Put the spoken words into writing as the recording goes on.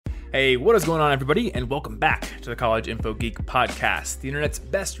Hey, what is going on, everybody, and welcome back to the College Info Geek podcast, the internet's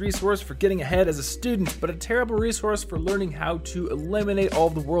best resource for getting ahead as a student, but a terrible resource for learning how to eliminate all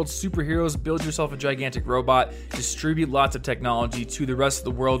of the world's superheroes, build yourself a gigantic robot, distribute lots of technology to the rest of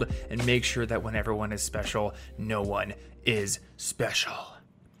the world, and make sure that when everyone is special, no one is special.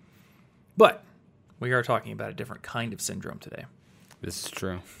 But we are talking about a different kind of syndrome today. This is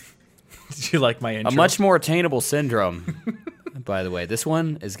true. Did you like my intro? A much more attainable syndrome. By the way, this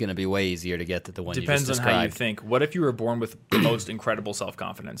one is going to be way easier to get than the one you just described. Depends on how you think. What if you were born with the most incredible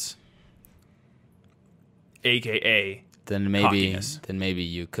self-confidence? AKA then maybe cockiness. Then maybe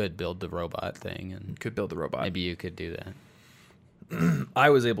you could build the robot thing, and Could build the robot. maybe you could do that. I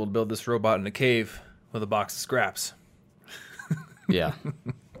was able to build this robot in a cave with a box of scraps. Yeah.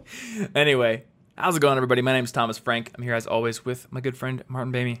 Anyway, how's it going, everybody? My name is Thomas Frank. I'm here as always with my good friend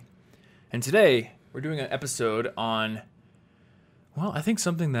Martin Bamey. And today we're doing an episode on, well, I think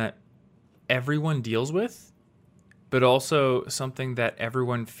something that everyone deals with, but also something that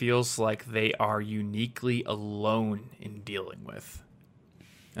everyone feels like they are uniquely alone in dealing with.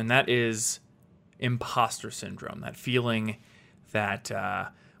 And that is imposter syndrome, that feeling that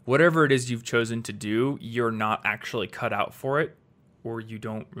whatever it is you've chosen to do, you're not actually cut out for it, or you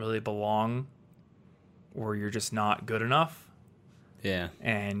don't really belong, or you're just not good enough. Yeah.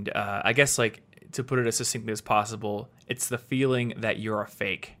 And I guess, like, to put it as succinctly as possible, it's the feeling that you're a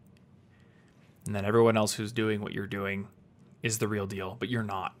fake and that everyone else who's doing what you're doing is the real deal, but you're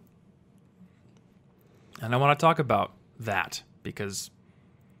not. And I want to talk about that because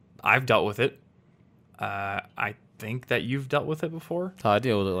I've dealt with it. I think that you've dealt with it before. I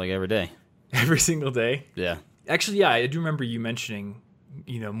deal with it like every day. Every single day. Yeah. Actually, yeah, I do remember you mentioning,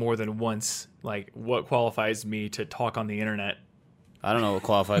 more than once, like, what qualifies me to talk on the internet. I don't know what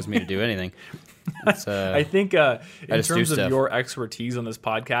qualifies me to do anything. I think in terms of stuff. your expertise on this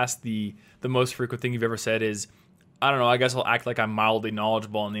podcast, the most frequent thing you've ever said is, I don't know, I guess I'll act like I'm mildly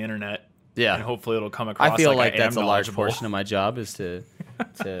knowledgeable on the internet. Yeah. And hopefully it'll come across I feel like I that's am a large knowledgeable. portion of my job is to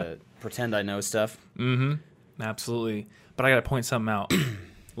pretend I know stuff. Mm-hmm. Absolutely. But I got to point something out.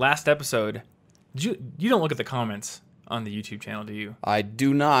 Last episode, you don't look at the comments on the YouTube channel, do you? I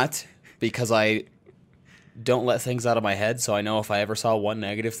do not, because I don't let things out of my head, so I know if I ever saw one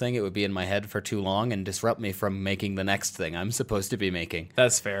negative thing, it would be in my head for too long and disrupt me from making the next thing I'm supposed to be making.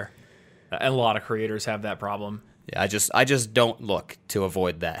 That's fair. A lot of creators have that problem. Yeah, I just don't look to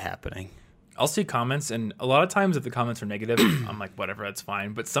avoid that happening. I'll see comments, and a lot of times if the comments are negative, I'm like, whatever, that's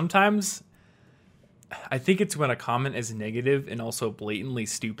fine. But sometimes I think it's when a comment is negative and also blatantly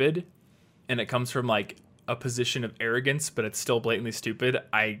stupid, and it comes from like a position of arrogance, but it's still blatantly stupid.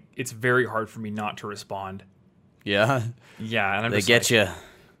 It's very hard for me not to respond. Yeah? Yeah, and I'm They just get like, you.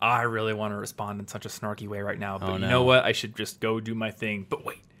 I really want to respond in such a snarky way right now, but Oh, you no. know what? I should just go do my thing. But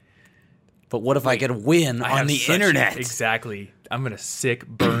wait. But what if I could win I on have the such- internet? Exactly. I'm going to sick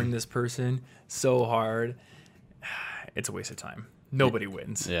burn this person so hard. It's a waste of time. Nobody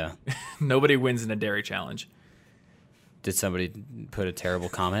wins. Yeah. Nobody wins in a dairy challenge. Did somebody put a terrible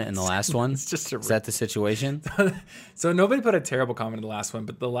comment in the last one? It's just Is that the situation? So nobody put a terrible comment in the last one,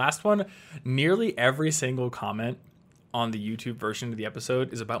 but the last one, nearly every single comment on the YouTube version of the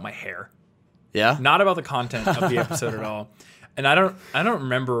episode is about my hair. Yeah? Not about the content of the episode at all. And I don't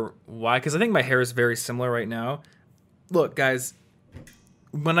remember why, because I think my hair is very similar right now. Look, guys,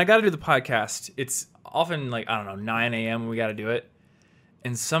 when I got to do the podcast, it's often like, 9 a.m. when we got to do it.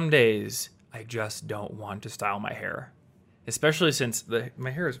 And some days I just don't want to style my hair, especially since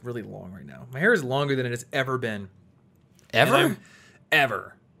my hair is really long right now. My hair is longer than it has ever been. Ever?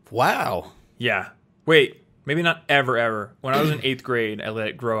 Ever. Wow. Yeah. Wait, maybe not ever. When I was in 8th grade, I let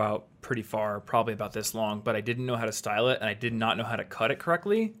it grow out pretty far, probably about this long, but I didn't know how to style it, and I did not know how to cut it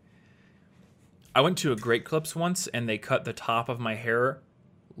correctly. I went to a Great Clips once, and they cut the top of my hair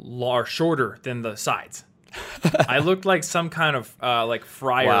shorter than the sides. I looked like some kind of like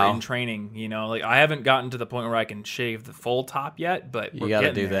friar Wow. in training, Like, I haven't gotten to the point where I can shave the full top yet, but You got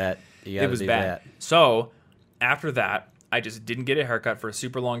to do there. that. You got to do that. So after that, I just didn't get a haircut for a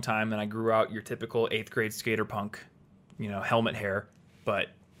super long time, and I grew out your typical 8th grade skater punk, helmet hair. But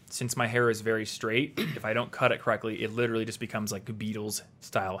since my hair is very straight, if I don't cut it correctly, it literally just becomes like Beatles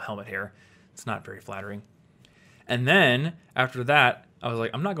style helmet hair. It's not very flattering. And then after that, I was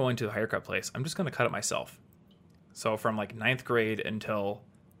like, I'm not going to a haircut place. I'm just going to cut it myself. So from like 9th grade until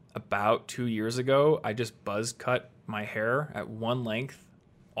about 2 years ago, I just buzz cut my hair at one length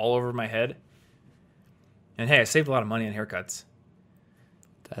all over my head. And hey, I saved a lot of money on haircuts.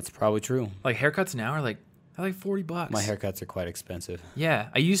 That's probably true. Like, haircuts now are like $40. My haircuts are quite expensive. Yeah,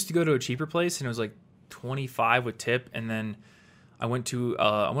 I used to go to a cheaper place and it was like $25 with tip, and then I wanted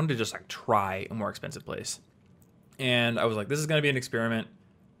to just like try a more expensive place. And I was like, this is going to be an experiment.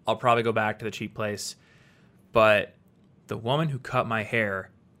 I'll probably go back to the cheap place. But the woman who cut my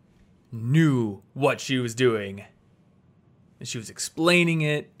hair knew what she was doing. And she was explaining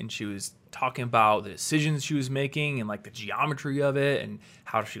it, and she was talking about the decisions she was making and like the geometry of it and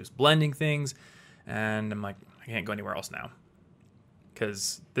how she was blending things. And I'm like, I can't go anywhere else now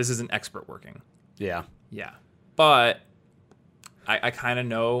because this isn't expert working. Yeah. Yeah. But I kind of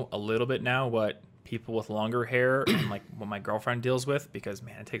know a little bit now what people with longer hair and like what my girlfriend deals with, because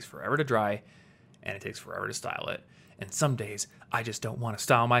man, it takes forever to dry and it takes forever to style it. And some days I just don't want to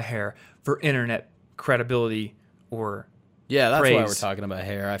style my hair for internet credibility or that's praise. why we're talking about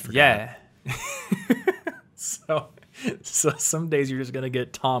hair. I forgot. Yeah. so some days you're just gonna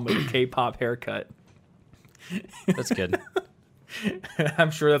get Tom with a K-pop haircut. That's good.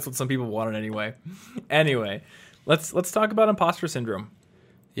 I'm sure that's what some people wanted anyway. Anyway, let's talk about imposter syndrome.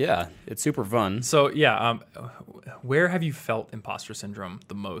 Yeah, it's super fun. So yeah, where have you felt imposter syndrome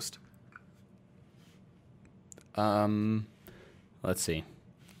the most? Let's see.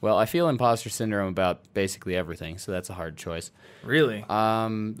 Well, I feel imposter syndrome about basically everything, so that's a hard choice. Really?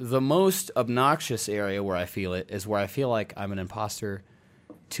 The most obnoxious area where I feel it is where I feel like I'm an imposter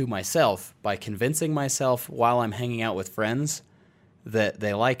to myself by convincing myself while I'm hanging out with friends that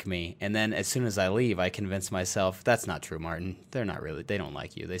they like me, and then as soon as I leave, I convince myself that's not true, Martin. They're not really. They don't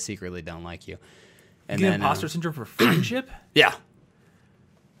like you. They secretly don't like you. And you get then imposter syndrome for friendship? Yeah.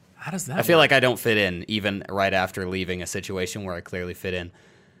 How does that? I feel like I don't fit in even right after leaving a situation where I clearly fit in.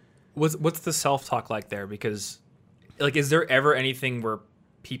 What's the self-talk like there? Because, like, is there ever anything where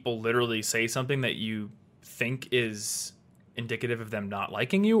people literally say something that you think is indicative of them not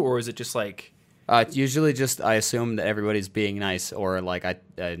liking you, or is it just like... Usually just I assume that everybody's being nice, or like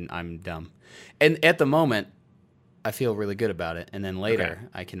I'm dumb. And at the moment, I feel really good about it. And then later,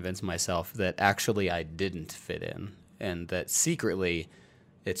 I convince myself that actually I didn't fit in, and that secretly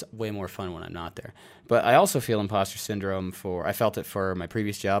it's way more fun when I'm not there. But I also feel imposter syndrome I felt it for my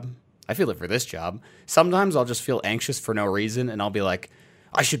previous job. I feel it for this job. Sometimes I'll just feel anxious for no reason, and I'll be like,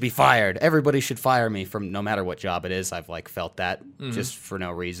 I should be fired. Everybody should fire me from no matter what job it is. I've like felt that just for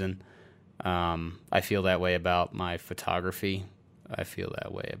no reason. I feel that way about my photography. I feel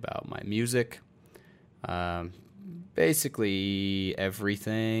that way about my music. Basically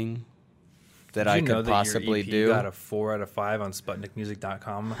everything that I could possibly do. You got a 4 out of 5 on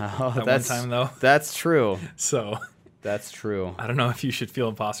SputnikMusic.com at that's, one time, though. That's true. So that's true. I don't know if you should feel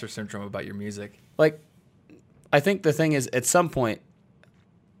imposter syndrome about your music. Like, I think the thing is, at some point,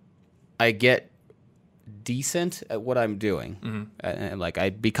 I get decent at what I'm doing, and like I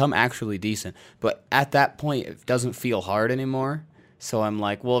become actually decent. But at that point, it doesn't feel hard anymore. So I'm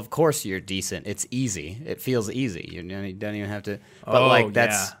like, well, of course you're decent. It's easy. It feels easy. You don't even have to. But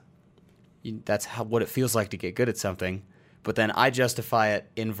that's what it feels like to get good at something. But then I justify it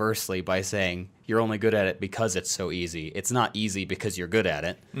inversely by saying you're only good at it because it's so easy. It's not easy because you're good at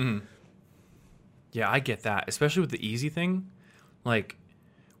it. Mm-hmm. Yeah, I get that, especially with the easy thing. Like,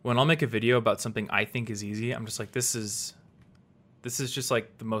 when I'll make a video about something I think is easy, I'm just like, this is just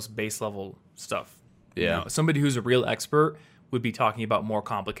like the most base level stuff. Yeah. You know, somebody who's a real expert would be talking about more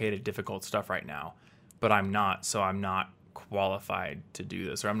complicated, difficult stuff right now. But I'm not, so I'm not qualified to do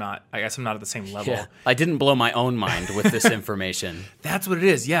this, or I guess I'm not at the same level. Yeah. I didn't blow my own mind with this information. That's what it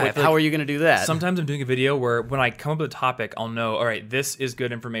is. Yeah. Wait, how are you going to do that? Sometimes I'm doing a video where when I come up with a topic, I'll know, all right, this is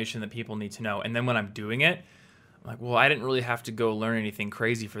good information that people need to know. And then when I'm doing it, I'm like, well, I didn't really have to go learn anything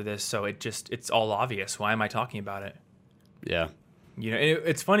crazy for this, so it's all obvious. Why am I talking about it? Yeah. You know,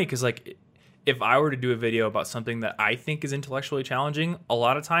 it's funny because, like, if I were to do a video about something that I think is intellectually challenging, a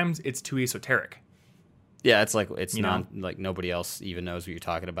lot of times it's too esoteric. Yeah, it's like like nobody else even knows what you're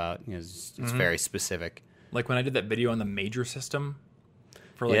talking about. You know, it's very specific. Like when I did that video on the major system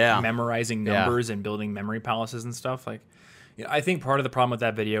for like memorizing numbers and building memory palaces and stuff. Like, you know, I think part of the problem with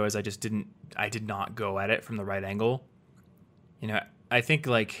that video is I did not go at it from the right angle. You know, I think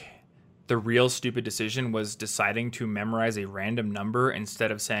like the real stupid decision was deciding to memorize a random number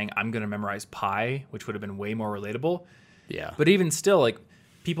instead of saying I'm going to memorize pi, which would have been way more relatable. Yeah. But even still, like,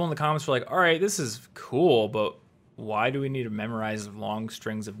 people in the comments were like, all right, this is cool, but why do we need to memorize long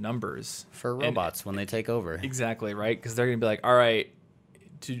strings of numbers? For robots when they take over. Exactly, right? Because they're going to be like, all right,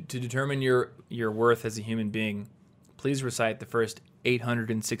 to determine your worth as a human being, please recite the first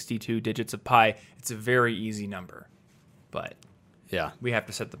 862 digits of pi. It's a very easy number, but yeah, we have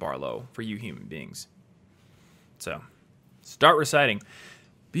to set the bar low for you human beings. So start reciting.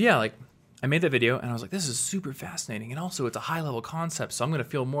 But yeah, like, I made that video, and I was like, this is super fascinating. And also, it's a high-level concept, so I'm going to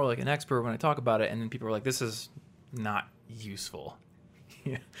feel more like an expert when I talk about it. And then people were like, this is not useful.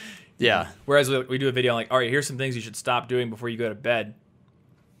 Yeah. Whereas we do a video like, all right, here's some things you should stop doing before you go to bed.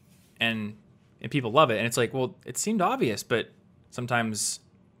 And people love it. And it's like, well, it seemed obvious, but sometimes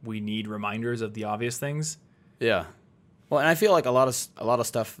we need reminders of the obvious things. Yeah. Well, and I feel like a lot of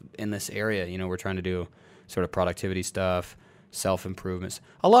stuff in this area, you know, we're trying to do sort of productivity stuff, self-improvements.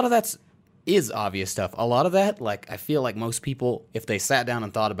 A lot of is obvious stuff. A lot of that, like, I feel like most people, if they sat down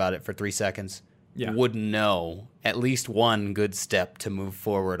and thought about it for 3 seconds, would know at least one good step to move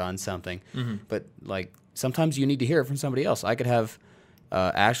forward on something. Mm-hmm. But, like, sometimes you need to hear it from somebody else. I could have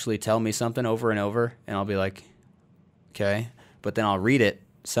Ashley tell me something over and over, and I'll be like, okay. But then I'll read it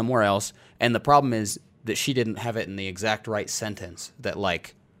somewhere else. And the problem is that she didn't have it in the exact right sentence that,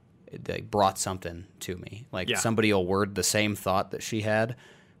 like, brought something to me. Like, somebody will word the same thought that she had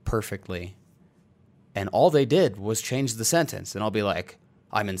perfectly, and all they did was change the sentence, and I'll be like,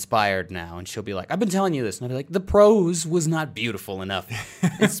 I'm inspired now, and she'll be like, I've been telling you this, and I'll be like, the prose was not beautiful enough.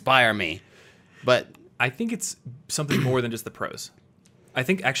 Inspire me. But I think it's something more than just the prose. I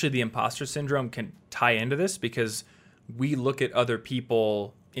think actually the imposter syndrome can tie into this because we look at other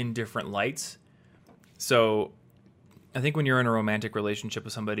people in different lights. So I think when you're in a romantic relationship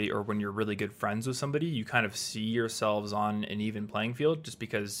with somebody or when you're really good friends with somebody, you kind of see yourselves on an even playing field just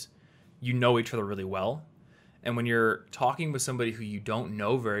because you know each other really well. And when you're talking with somebody who you don't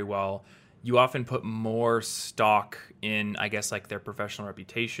know very well, you often put more stock in, I guess, like their professional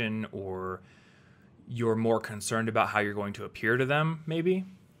reputation, or you're more concerned about how you're going to appear to them, maybe.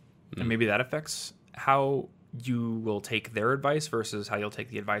 And maybe that affects how you will take their advice versus how you'll take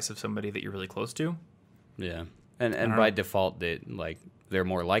the advice of somebody that you're really close to. Yeah. And by default, they're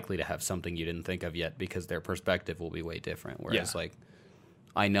more likely to have something you didn't think of yet because their perspective will be way different. Whereas, like,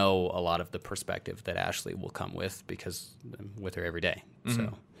 I know a lot of the perspective that Ashley will come with because I'm with her every day. Mm-hmm.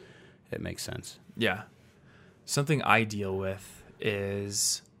 So it makes sense. Yeah. Something I deal with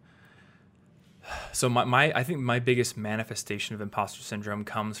is... So I think my biggest manifestation of imposter syndrome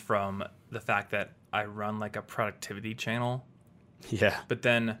comes from the fact that I run like a productivity channel. Yeah. But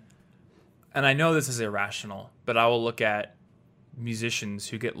then... And I know this is irrational, but I will look at musicians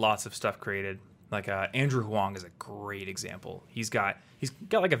who get lots of stuff created. Like Andrew Huang is a great example. He's got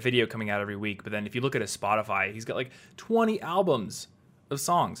like a video coming out every week, but then if you look at his Spotify, he's got like 20 albums of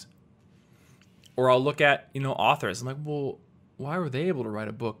songs. Or I'll look at, authors. I'm like, well, why were they able to write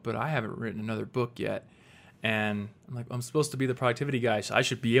a book, but I haven't written another book yet? And I'm like, I'm supposed to be the productivity guy, so I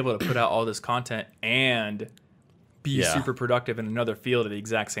should be able to put out all this content and be super productive in another field at the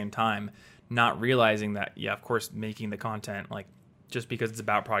exact same time. Not realizing that, of course, making the content, like, just because it's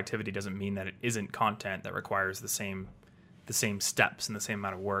about productivity doesn't mean that it isn't content that requires the same steps and the same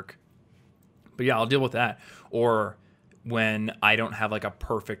amount of work. But I'll deal with that. Or when I don't have like a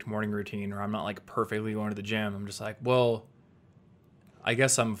perfect morning routine, or I'm not like perfectly going to the gym, I'm just like, well, I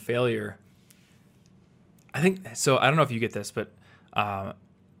guess I'm a failure. I think so. I don't know if you get this, but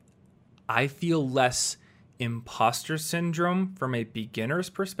I feel less imposter syndrome from a beginner's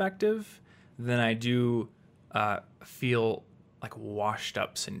perspective than I do feel like washed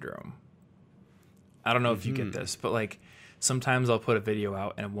up syndrome. I don't know if you get this, but like sometimes I'll put a video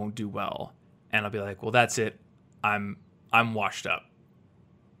out and it won't do well, and I'll be like, well, that's it. I'm washed up.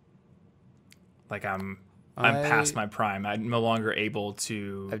 Like I'm past my prime. I'm no longer able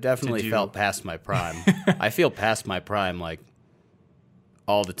to. I've definitely felt past my prime. I feel past my prime like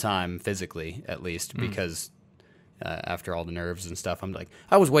all the time, physically at least, because after all the nerves and stuff, I'm like,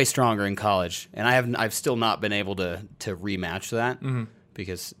 I was way stronger in college, and I've still not been able to rematch that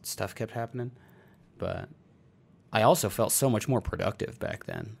because stuff kept happening. But I also felt so much more productive back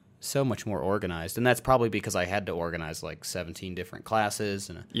then, so much more organized, and that's probably because I had to organize like 17 different classes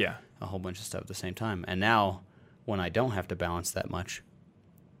and a whole bunch of stuff at the same time. And now, when I don't have to balance that much,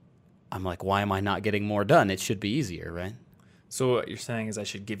 I'm like, why am I not getting more done? It should be easier, right? So what you're saying is I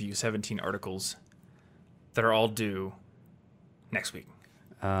should give you 17 articles that are all due next week.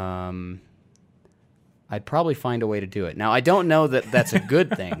 I'd probably find a way to do it. Now, I don't know that that's a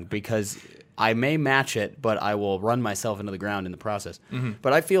good thing because I may match it, but I will run myself into the ground in the process. Mm-hmm.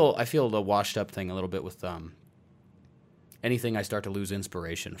 But I feel the washed up thing a little bit with anything I start to lose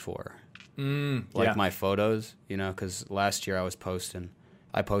inspiration for. Like my photos, because last year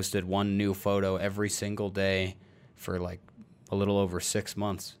I posted one new photo every single day for like a little over 6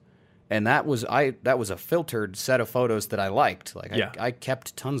 months. And that was a filtered set of photos that I liked. Like I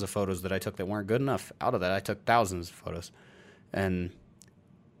kept tons of photos that I took that weren't good enough. Out of that, I took thousands of photos. And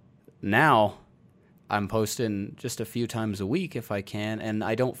now I'm posting just a few times a week if I can. And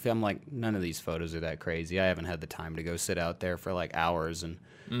I'm like, none of these photos are that crazy. I haven't had the time to go sit out there for like hours and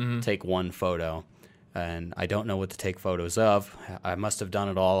take one photo. and I don't know what to take photos of. I must have done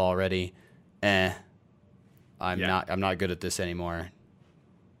it all already. I'm not good at this anymore.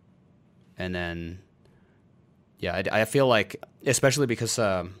 And then, yeah, I feel like, especially because,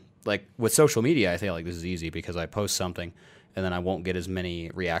 like, with social media, I feel like this is easy because I post something and then I won't get as many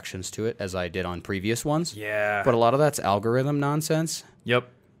reactions to it as I did on previous ones. Yeah. But a lot of that's algorithm nonsense. Yep.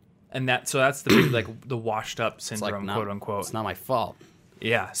 And that's the big, like, the washed up syndrome, like quote unquote. It's not my fault.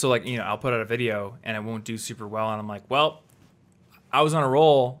 Yeah. So, like, I'll put out a video and it won't do super well. And I'm like, well, I was on a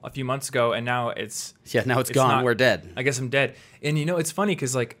roll a few months ago and now it's gone. We're dead. I guess I'm dead. And, it's funny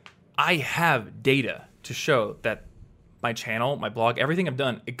because, like, I have data to show that my channel, my blog, everything I've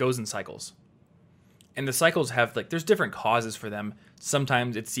done, it goes in cycles. And the cycles have, like, there's different causes for them.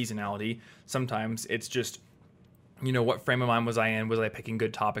 Sometimes it's seasonality. Sometimes it's just, what frame of mind was I in? Was I picking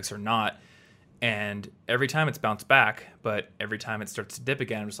good topics or not? And every time it's bounced back, but every time it starts to dip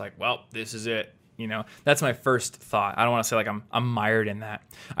again, I'm just like, well, this is it. That's my first thought. I don't want to say like I'm mired in that.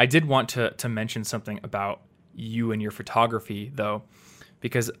 I did want to mention something about you and your photography, though,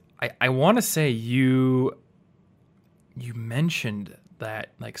 because I want to say you mentioned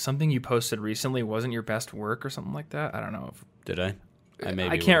that, like, something you posted recently wasn't your best work or something like that. I don't know. Did I?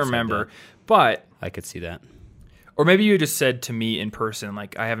 I can't remember, but I could see that. Or maybe you just said to me in person,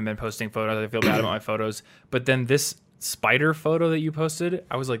 like, I haven't been posting photos. I feel bad about my photos. But then this spider photo that you posted,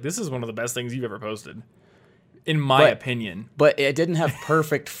 I was like, this is one of the best things you've ever posted, in my opinion. But it didn't have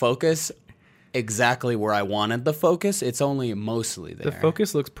perfect focus exactly where I wanted the focus. It's only mostly there. The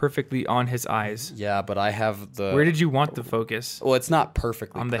focus looks perfectly on his eyes. Yeah, but I have the... Where did you want the focus? Well, it's not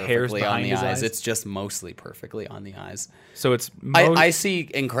perfectly on the hairs behind his eyes. It's just mostly perfectly on the eyes. So it's... I see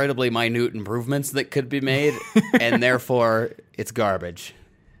incredibly minute improvements that could be made, and therefore it's garbage.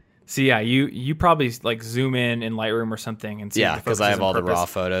 So yeah, you probably like zoom in Lightroom or something and see. Yeah, because I have all the raw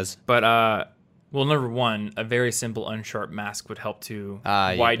photos. But well, number one, a very simple unsharp mask would help to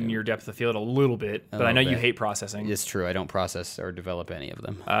widen your depth of field a little bit. But I know you hate processing. It's true. I don't process or develop any of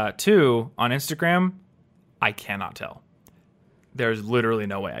them. Two, on Instagram, I cannot tell. There's literally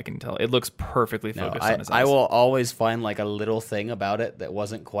no way I can tell. It looks perfectly focused on his eyes. I will always find like a little thing about it that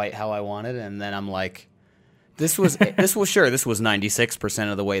wasn't quite how I wanted, and then I'm like, this was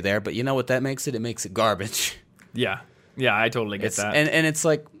 96% of the way there, but you know what that makes it? It makes it garbage. Yeah, I totally get that. And it's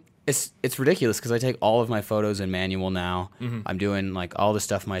like, it's ridiculous because I take all of my photos in manual now. Mm-hmm. I'm doing like all the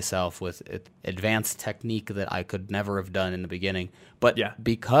stuff myself with advanced technique that I could never have done in the beginning. But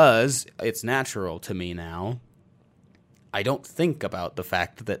because it's natural to me now, I don't think about the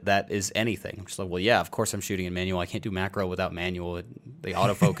fact that that is anything. I'm just like, well, yeah, of course I'm shooting in manual. I can't do macro without manual. The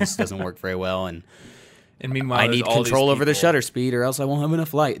autofocus doesn't work very well. And meanwhile, I need control over the shutter speed or else I won't have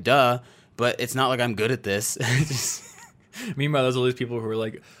enough light. Duh. But it's not like I'm good at this. Meanwhile, there's all these people who are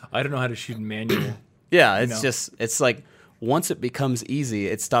like, I don't know how to shoot in manual. Yeah, it's like once it becomes easy,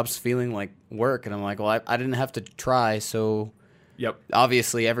 it stops feeling like work. And I'm like, well, I didn't have to try, so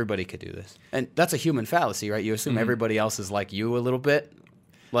obviously everybody could do this. And that's a human fallacy, right? You assume everybody else is like you a little bit.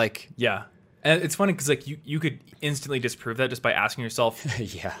 Like, yeah. And it's funny because like you could instantly disprove that just by asking yourself,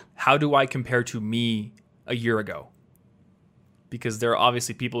 how do I compare to me a year ago? Because there are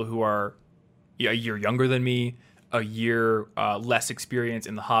obviously people who are a year younger than me, a year less experience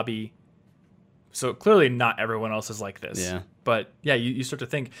in the hobby. So clearly not everyone else is like this. Yeah. But yeah, you start to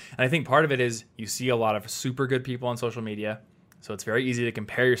think. And I think part of it is you see a lot of super good people on social media. So it's very easy to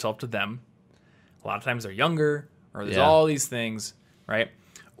compare yourself to them. A lot of times they're younger or there's all these things, right?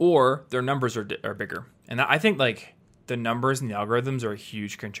 Or their numbers are bigger. And I think like the numbers and the algorithms are a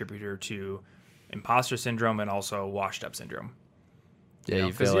huge contributor to imposter syndrome and also washed up syndrome. Yeah,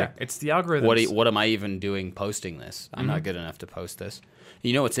 you feel like it's the algorithms. What am I even doing posting this? I'm not good enough to post this.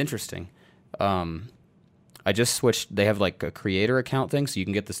 You know what's interesting? I just switched. They have like a creator account thing, so you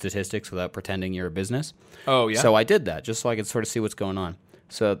can get the statistics without pretending you're a business. Oh, yeah? So I did that just so I could sort of see what's going on.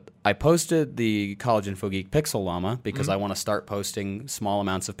 So I posted the College Info Geek Pixel Llama because I want to start posting small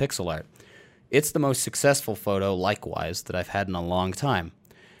amounts of pixel art. It's the most successful photo, likewise, that I've had in a long time.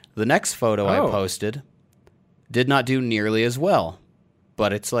 The next photo I posted did not do nearly as well,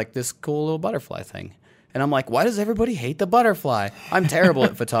 but it's like this cool little butterfly thing. And I'm like, why does everybody hate the butterfly? I'm terrible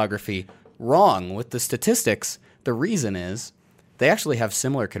at photography. Wrong with the statistics. The reason is they actually have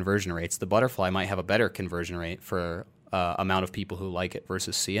similar conversion rates. The butterfly might have a better conversion rate for amount of people who like it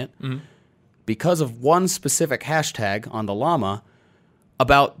versus see it. Because of one specific hashtag on the llama,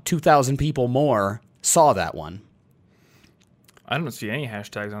 about 2,000 people more saw that one. I don't see any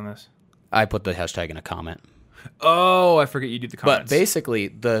hashtags on this. I put the hashtag in a comment. Oh, I forget you do the comments. But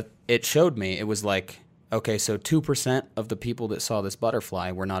basically, it showed me, it was like, okay, so 2% of the people that saw this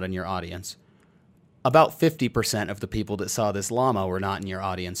butterfly were not in your audience. about 50% of the people that saw this llama were not in your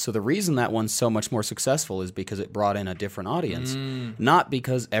audience. So the reason that one's so much more successful is because it brought in a different audience, not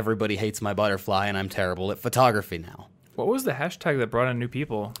because everybody hates my butterfly and I'm terrible at photography now. What was the hashtag that brought in new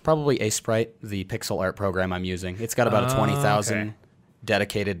people? Probably Sprite, the pixel art program I'm using. It's got about a 20,000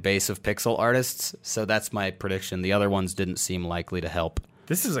 dedicated base of pixel artists, so that's my prediction. The other ones didn't seem likely to help.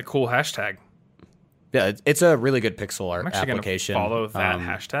 This is a cool hashtag. Yeah, it's a really good pixel art I'm actually application. Gonna follow that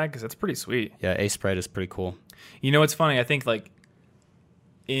hashtag because that's pretty sweet. Yeah, Sprite is pretty cool. You know what's funny? I think like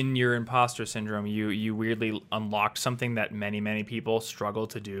in your imposter syndrome, you weirdly unlocked something that many people struggle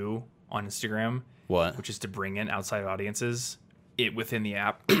to do on Instagram. What? Which is to bring in outside audiences within the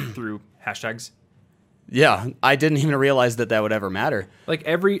app through hashtags. Yeah, I didn't even realize that would ever matter. Like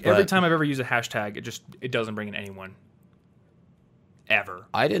every time I've ever used a hashtag, it doesn't bring in anyone. Ever.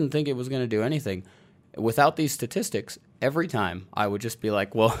 I didn't think it was going to do anything. Without these statistics, every time I would just be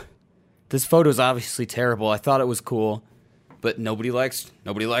like, well, this photo's obviously terrible. I thought it was cool, but nobody likes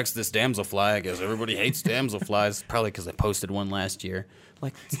this damselfly. I guess everybody hates damselflies. Probably because I posted one last year.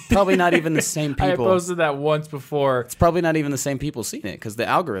 Like, it's probably not even the same people. I posted that once before. It's probably not even the same people seeing it because the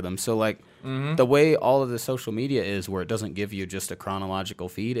algorithm. So, like, the way all of the social media is where it doesn't give you just a chronological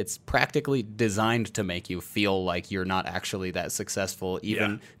feed, it's practically designed to make you feel like you're not actually that successful,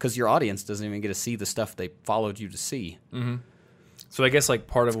 even because your audience doesn't even get to see the stuff they followed you to see. Mm-hmm. So I guess, like,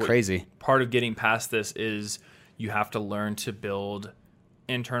 part of getting past this is you have to learn to build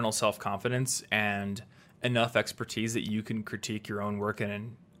internal self-confidence and enough expertise that you can critique your own work in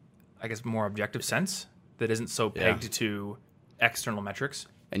an, I guess, more objective sense that isn't so pegged to external metrics.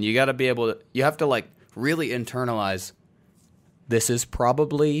 And you got to be able to, you have to like really internalize this is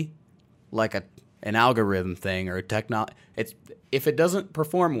probably like an algorithm thing or a it's if it doesn't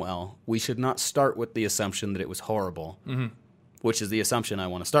perform well, we should not start with the assumption that it was horrible. Which is the assumption I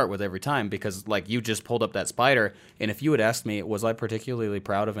want to start with every time because, like, you just pulled up that spider, and if you had asked me, was I particularly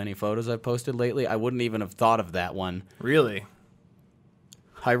proud of any photos I've posted lately, I wouldn't even have thought of that one. Really?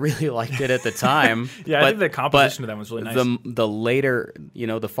 I really liked it at the time. I think the composition of that was really nice. The later,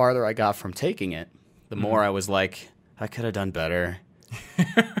 the farther I got from taking it, the more I was like, I could have done better.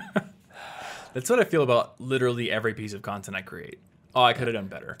 That's what I feel about literally every piece of content I create. Oh, I could have done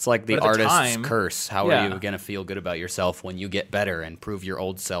better. It's like the artist's curse. How are you going to feel good about yourself when you get better and prove your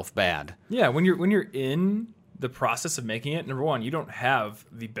old self bad? Yeah, when you're in the process of making it, number one, you don't have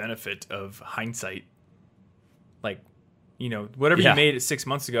the benefit of hindsight. Like, whatever you made 6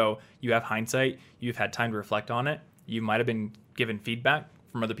 months ago, you have hindsight. You've had time to reflect on it. You might have been given feedback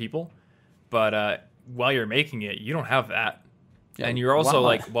from other people. But while you're making it, you don't have that. Yeah, and you're also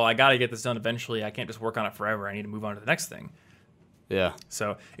like, well, I got to get this done eventually. I can't just work on it forever. I need to move on to the next thing. Yeah.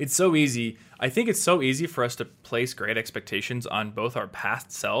 So it's so easy. I think it's so easy for us to place great expectations on both our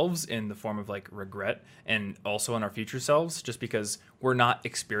past selves in the form of like regret and also on our future selves just because we're not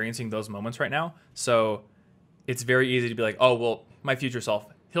experiencing those moments right now. So it's very easy to be like, oh, well, my future self,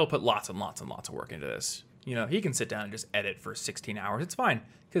 he'll put lots and lots and lots of work into this. He can sit down and just edit for 16 hours. It's fine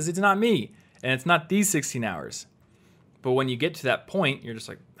because it's not me and it's not these 16 hours. But when you get to that point, you're just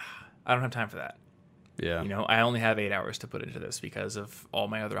like, I don't have time for that. Yeah. I only have 8 hours to put into this because of all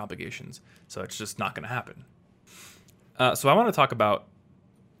my other obligations. So it's just not going to happen. So I want to talk about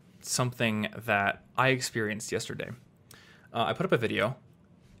something that I experienced yesterday. I put up a video,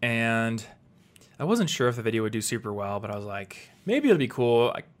 and I wasn't sure if the video would do super well, but I was like, maybe it'll be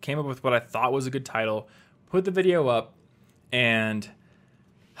cool. I came up with what I thought was a good title, put the video up, and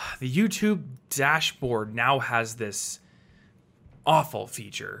the YouTube dashboard now has this awful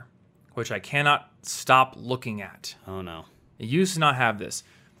feature which I cannot stop looking at. Oh, no. It used to not have this.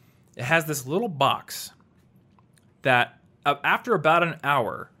 It has this little box that after about an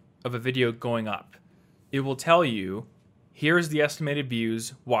hour of a video going up, it will tell you, here's the estimated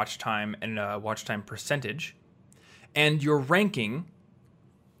views, watch time, and watch time percentage, and your ranking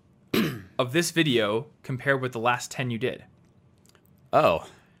of this video compared with the last 10 you did. Oh.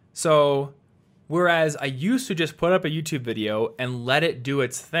 So, whereas I used to just put up a YouTube video and let it do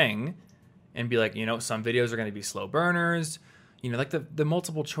its thing and be like, some videos are going to be slow burners, like the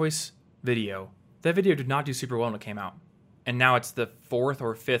multiple choice video. That video did not do super well when it came out. And now it's the 4th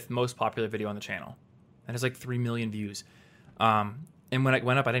or 5th most popular video on the channel. And it's like 3 million views. And when it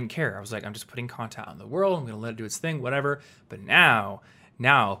went up, I didn't care. I was like, I'm just putting content out in the world. I'm going to let it do its thing, whatever. But now,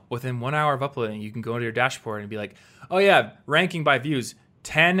 within 1 hour of uploading, you can go into your dashboard and be like, oh yeah, ranking by views,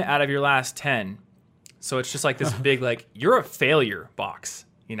 10 out of your last 10. So it's just like this big, like, you're a failure box,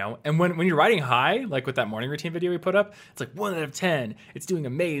 And when you're riding high, like with that morning routine video we put up, it's like 1 out of 10. It's doing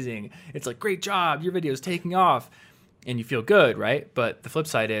amazing. It's like, great job. Your video's taking off. And you feel good, right? But the flip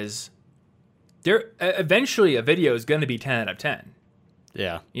side is Eventually a video is going to be 10 out of 10.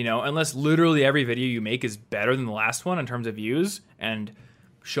 Yeah. You know, unless literally every video you make is better than the last one in terms of views, and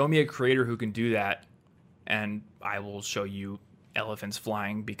show me a creator who can do that, and I will show you elephants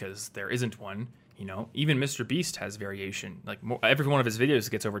flying because there isn't one. You know, even Mr. Beast has variation. Like every one of his videos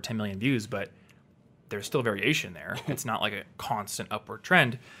gets over 10 million views, but there's still variation there. It's not like a constant upward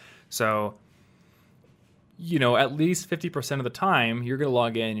trend. So, you know, at least 50% of the time, you're going to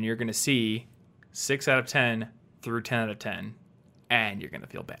log in and you're going to see 6 out of 10 through 10 out of 10, and you're going to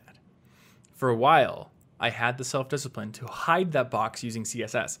feel bad. For a while, I had the self-discipline to hide that box using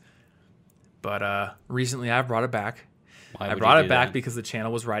CSS. But recently, I brought it back. I brought it back because the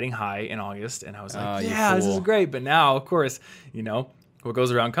channel was riding high in August, and I was like, yeah, this is great. But now, of course, you know, what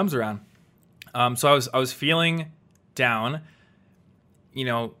goes around comes around. So I was feeling down, you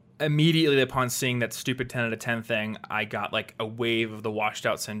know, immediately upon seeing that stupid 10 out of 10 thing. I got like a wave of the washed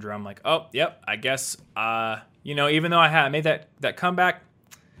out syndrome. Like, oh, yep, I guess, you know, even though I had made that comeback,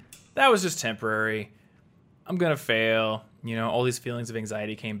 that was just temporary. I'm going to fail. You know, all these feelings of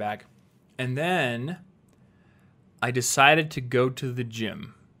anxiety came back. And then I decided to go to the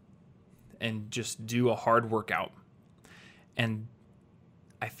gym and just do a hard workout. And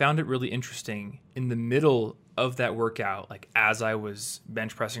I found it really interesting in the middle of that workout, like as I was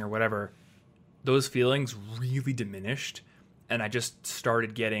bench pressing or whatever, those feelings really diminished. And I just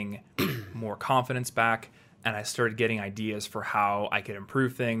started getting more confidence back, and I started getting ideas for how I could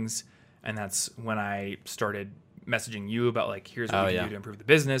improve things. And that's when I started messaging you about like, here's what we can do to improve the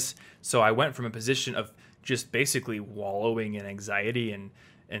business. So I went from a position of just basically wallowing in anxiety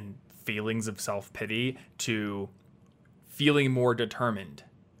and feelings of self-pity to feeling more determined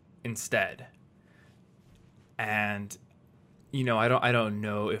instead. And, you know, I don't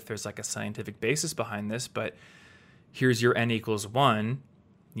know if there's like a scientific basis behind this, but here's your N equals 1.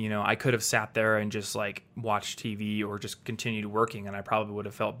 You know, I could have sat there and just like watched TV or just continued working, and I probably would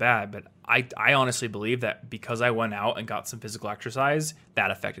have felt bad. But I honestly believe that because I went out and got some physical exercise, that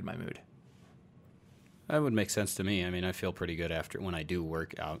affected my mood. That would make sense to me. I mean, I feel pretty good after when I do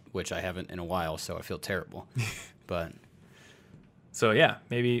work out, which I haven't in a while, so I feel terrible. But so yeah,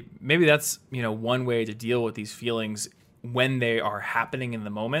 maybe that's, you know, one way to deal with these feelings when they are happening in the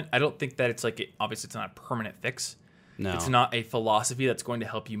moment. I don't think that it's like obviously it's not a permanent fix. No. It's not a philosophy that's going to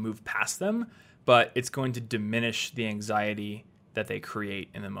help you move past them, but it's going to diminish the anxiety that they create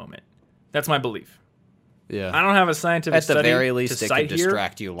in the moment. That's my belief. Yeah. I don't have a scientific study. At the very least, it could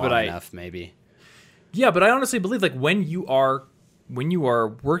distract you long enough, maybe. Yeah, but I honestly believe like when you are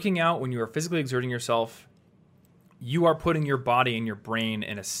working out, when you are physically exerting yourself, you are putting your body and your brain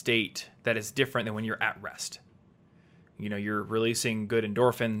in a state that is different than when you're at rest. You know, you're releasing good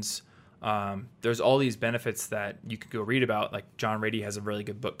endorphins. There's all these benefits that you could go read about. Like John Rady has a really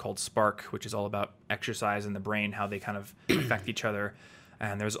good book called Spark, which is all about exercise and the brain, how they kind of affect each other.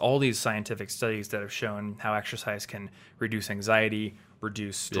 And there's all these scientific studies that have shown how exercise can reduce anxiety,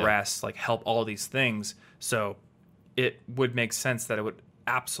 reduce stress, like help all these things. So it would make sense that it would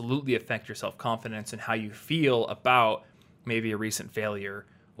absolutely affect your self-confidence and how you feel about maybe a recent failure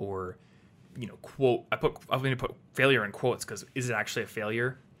or, you know, quote. I'm going to put failure in quotes because is it actually a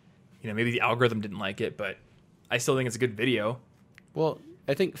failure? You know, maybe the algorithm didn't like it, but I still think it's a good video. Well,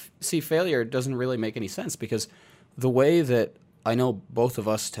 I think, failure doesn't really make any sense because the way that I know both of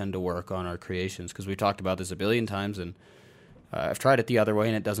us tend to work on our creations, because we've talked about this a billion times, and I've tried it the other way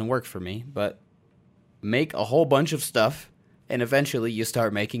and it doesn't work for me, but make a whole bunch of stuff and eventually you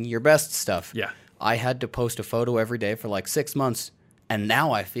start making your best stuff. Yeah. I had to post a photo every day for like 6 months, and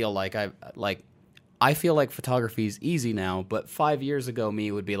now I feel like I feel like photography is easy now, but 5 years ago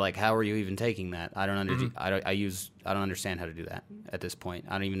me would be like, how are you even taking that? I don't understand how to do that at this point.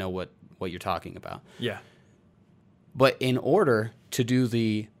 I don't even know what you're talking about. Yeah. But in order to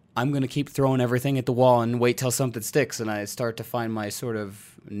do I'm going to keep throwing everything at the wall and wait till something sticks and I start to find my sort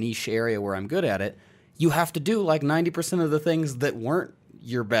of niche area where I'm good at it, you have to do like 90% of the things that weren't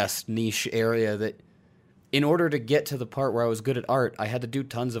your best niche area. That in order to get to the part where I was good at art, I had to do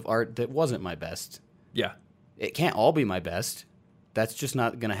tons of art that wasn't my best. Yeah. It can't all be my best. That's just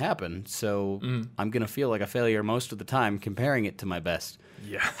not going to happen. So I'm going to feel like a failure most of the time comparing it to my best.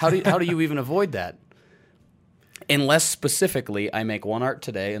 Yeah. How do you even avoid that? Unless specifically I make one art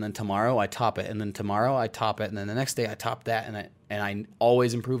today and then tomorrow I top it and then tomorrow I top it and then the next day I top that and I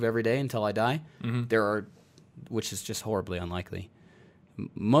always improve every day until I die. Mm-hmm. Which is just horribly unlikely.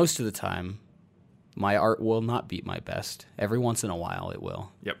 Most of the time, my art will not beat my best. Every once in a while it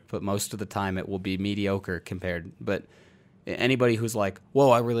will. Yep. But most of the time it will be mediocre compared. But Anybody who's like, whoa,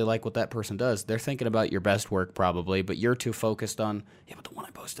 I really like what that person does, they're thinking about your best work probably, but you're too focused on, yeah, but the one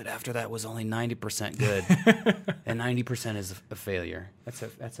I posted after that was only 90% good, and 90% is a failure. That's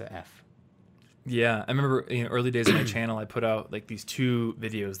a F. Yeah, I remember early days of my channel, I put out like these 2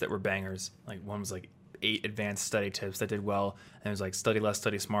 videos that were bangers. Like one was like 8 advanced study tips that did well, and it was like study less,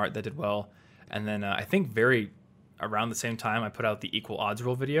 study smart that did well. And then I think very around the same time, I put out the equal odds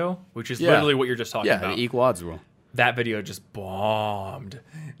rule video, which is literally what you're just talking about. Yeah, the equal odds rule. That video just bombed.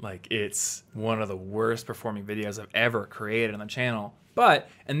 Like, it's one of the worst performing videos I've ever created on the channel. But,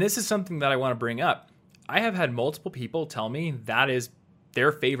 and this is something that I want to bring up, I have had multiple people tell me that is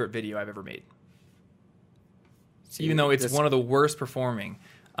their favorite video I've ever made. See, even though it's one of the worst performing.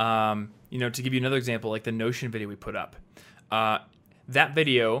 To give you another example, like the Notion video we put up. That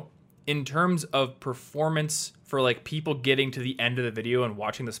video, in terms of performance for like people getting to the end of the video and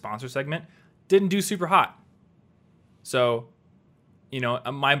watching the sponsor segment, didn't do super hot. So,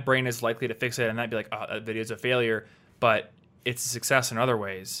 my brain is likely to fix it and not be like, oh, that video's a failure, but it's a success in other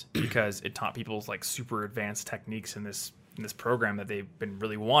ways because it taught people like super advanced techniques in this program that they've been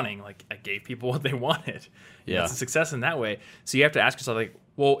really wanting. Like, I gave people what they wanted. Yeah. It's a success in that way. So you have to ask yourself, like,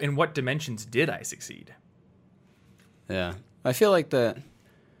 well, in what dimensions did I succeed? Yeah. I feel like that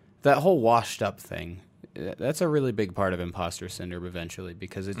whole washed up thing, that's a really big part of imposter syndrome eventually,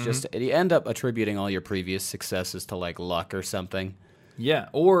 because it's just, you end up attributing all your previous successes to like luck or something. Yeah.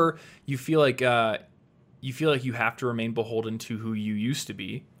 Or you feel like you have to remain beholden to who you used to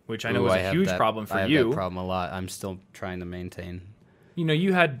be, which I know is a huge problem for you. I have that problem a lot. I'm still trying to maintain. I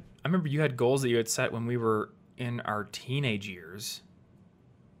remember you had goals that you had set when we were in our teenage years.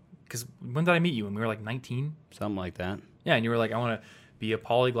 Because when did I meet you? When we were like 19? Something like that. Yeah, and you were like, I want to be a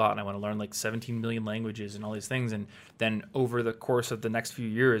polyglot and I want to learn like 17 million languages and all these things. And then over the course of the next few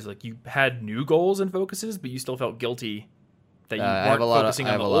years, like you had new goals and focuses, but you still felt guilty that you weren't focusing on the old things.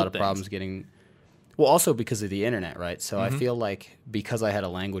 I have a lot of problems getting... Well, also because of the internet, right? So I feel like because I had a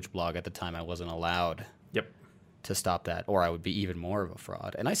language blog at the time, I wasn't allowed to stop that, or I would be even more of a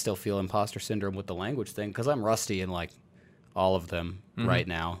fraud. And I still feel imposter syndrome with the language thing because I'm rusty in like all of them right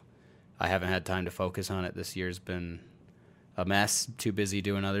now. I haven't had time to focus on it. This year's been a mess, too busy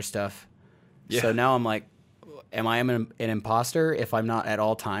doing other stuff. Yeah. So now I'm like, am I an imposter if I'm not at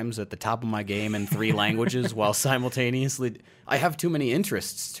all times at the top of my game in 3 languages while simultaneously... I have too many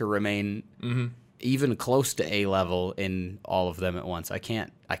interests to remain even close to A level in all of them at once. I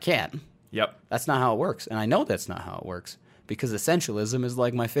can't. Yep. That's not how it works. And I know that's not how it works because Essentialism is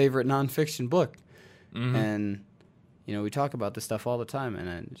like my favorite nonfiction book. And, we talk about this stuff all the time,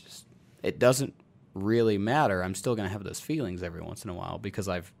 and it doesn't really matter. I'm still going to have those feelings every once in a while because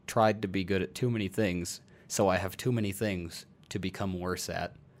I've tried to be good at too many things, so I have too many things to become worse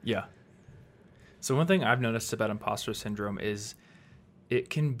at. Yeah. So one thing I've noticed about imposter syndrome is it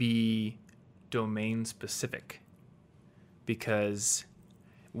can be domain specific because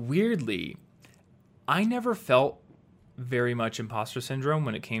weirdly, I never felt very much imposter syndrome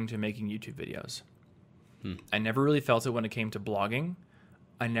when it came to making YouTube videos. I never really felt it when it came to blogging.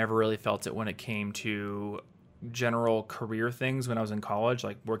 I never really felt it when it came to general career things when I was in college,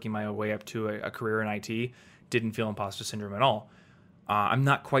 like working my way up to a career in IT. Didn't feel imposter syndrome at all. I'm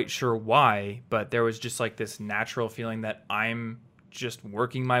not quite sure why, but there was just like this natural feeling that I'm just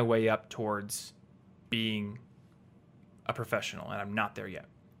working my way up towards being a professional, and I'm not there yet.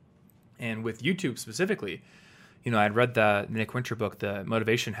 And with YouTube specifically, I'd read the Nick Winter book, The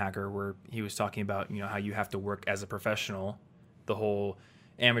Motivation Hacker, where he was talking about, how you have to work as a professional. The whole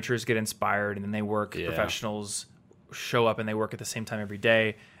amateurs get inspired and then they work, professionals show up and they work at the same time every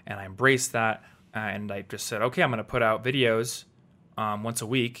day. And I embraced that. And I just said, okay, I'm going to put out videos once a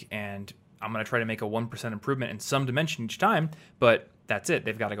week and I'm going to try to make a 1% improvement in some dimension each time. But that's it.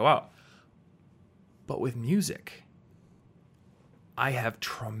 They've got to go out. But with music, I have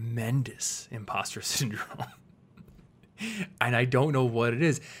tremendous imposter syndrome. And I don't know what it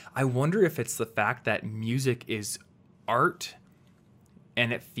is. I wonder if it's the fact that music is art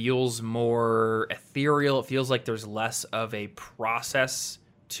and it feels more ethereal. It feels like there's less of a process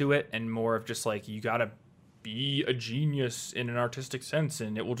to it and more of just like you got to be a genius in an artistic sense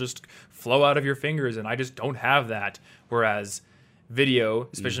and it will just flow out of your fingers. And I just don't have that. Whereas video,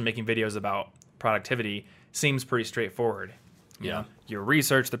 especially making videos about productivity, seems pretty straightforward. You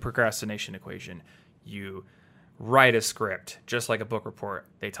research the procrastination equation. You write a script, just like a book report.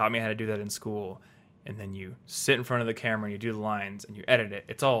 They taught me how to do that in school. And then you sit in front of the camera and you do the lines and you edit it.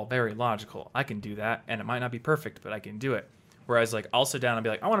 It's all very logical. I can do that. And it might not be perfect, but I can do it. Whereas like I'll sit down and be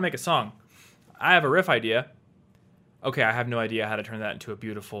like, I want to make a song. I have a riff idea. Okay, I have no idea how to turn that into a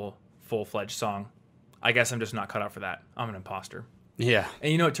beautiful, full-fledged song. I guess I'm just not cut out for that. I'm an imposter. Yeah.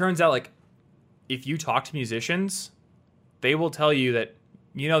 And it turns out like if you talk to musicians, they will tell you that,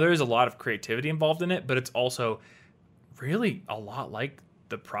 there is a lot of creativity involved in it, but it's also really a lot like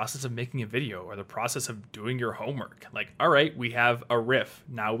the process of making a video or the process of doing your homework. Like, all right, we have a riff.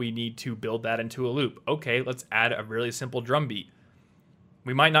 Now we need to build that into a loop. Okay, let's add a really simple drum beat.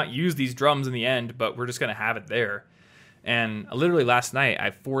 We might not use these drums in the end, but we're just going to have it there. And literally last night,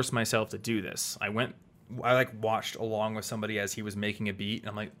 I forced myself to do this. I watched along with somebody as he was making a beat. And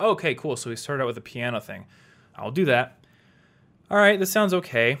I'm like, okay, cool. So we started out with a piano thing. I'll do that. All right, this sounds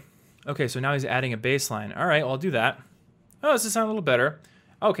okay. Okay, so now he's adding a bass line. All right, well, I'll do that. Oh, this is sounding a little better.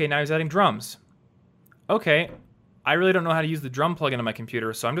 Okay, now he's adding drums. Okay, I really don't know how to use the drum plugin on my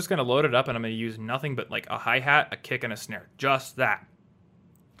computer, so I'm just going to load it up and I'm going to use nothing but like a hi-hat, a kick, and a snare. Just that.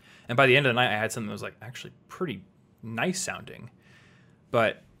 And by the end of the night, I had something that was like actually pretty nice sounding.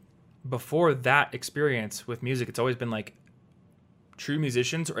 But before that experience with music, it's always been like true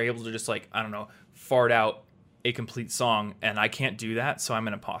musicians are able to just like, I don't know, fart out a complete song, and I can't do that, so I'm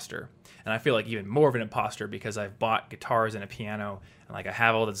an imposter. And I feel like even more of an imposter because I've bought guitars and a piano, and like I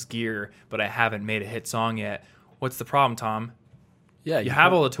have all this gear, but I haven't made a hit song yet. What's the problem, Tom? Yeah, you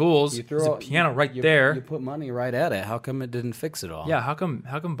have all the tools. There's a piano right there. You put money right at it. How come it didn't fix it all? Yeah, how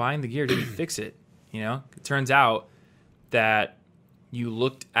come buying the gear didn't fix it? It turns out that you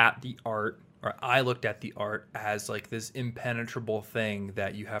looked at the art, or I looked at the art as like this impenetrable thing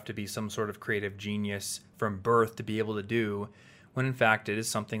that you have to be some sort of creative genius from birth to be able to do, when in fact it is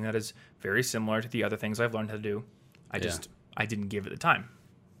something that is very similar to the other things I've learned how to do. I didn't give it the time.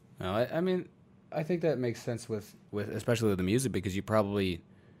 No, I mean, I think that makes sense with especially with the music, because you probably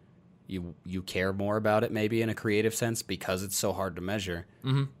you care more about it maybe in a creative sense because it's so hard to measure.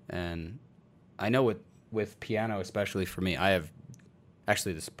 Mm-hmm. And I know with piano, especially for me,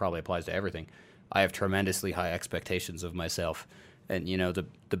 actually this probably applies to everything. I have tremendously high expectations of myself, and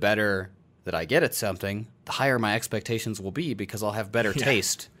the better that I get at something, the higher my expectations will be because I'll have better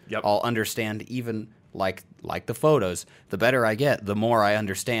taste. Yep. I'll understand even like the photos. The better I get, the more I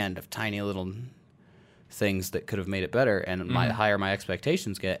understand of tiny little things that could have made it better, and the higher my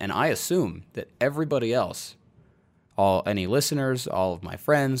expectations get. And I assume that everybody else, any listeners, all of my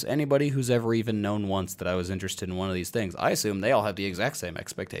friends, anybody who's ever even known once that I was interested in one of these things, I assume they all have the exact same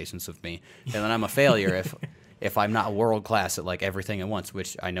expectations of me, and then I'm a failure if I'm not world class at like everything at once,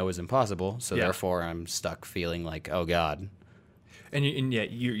 which I know is impossible. So therefore, I'm stuck feeling like, oh God. And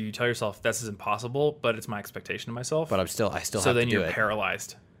you tell yourself this is impossible, but it's my expectation of myself. But I still have to do it. So then you're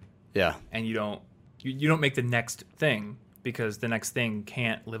paralyzed. Yeah. And you don't make the next thing because the next thing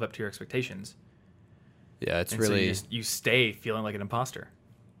can't live up to your expectations. Yeah, it's and really. So you stay feeling like an imposter.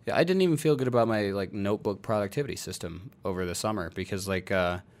 Yeah, I didn't even feel good about my like notebook productivity system over the summer because like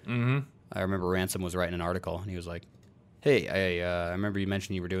I remember Ransom was writing an article and he was like, "Hey, I remember you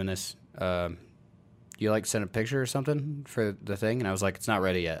mentioned you were doing this. You like send a picture or something for the thing?" And I was like, "It's not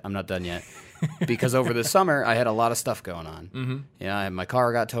ready yet. I'm not done yet." Because over the summer I had a lot of stuff going on. Mm-hmm. My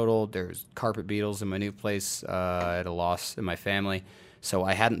car got totaled. There was carpet beetles in my new place. I had a loss in my family. So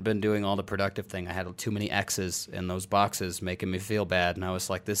I hadn't been doing all the productive thing. I had too many X's in those boxes making me feel bad. And I was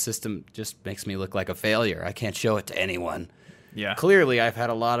like, this system just makes me look like a failure. I can't show it to anyone. Yeah. Clearly, I've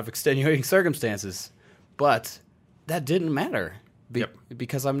had a lot of extenuating circumstances. But that didn't matter.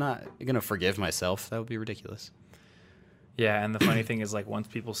 Because I'm not going to forgive myself. That would be ridiculous. Yeah, and the funny thing is, like, once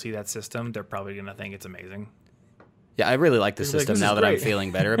people see that system, they're probably going to think it's amazing. Yeah, I really like the system now that great. I'm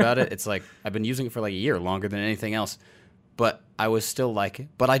feeling better about it. It's like I've been using it for like a year, longer than anything else. But I was still like,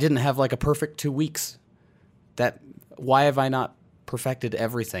 but I didn't have like a perfect 2 weeks. Why have I not perfected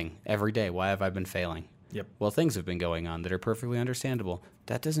everything every day? Why have I been failing? Yep. Well, things have been going on that are perfectly understandable.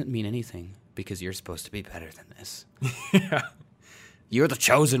 That doesn't mean anything because you're supposed to be better than this. Yeah. You're the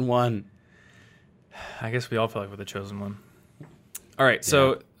chosen one. I guess we all feel like we're the chosen one. All right,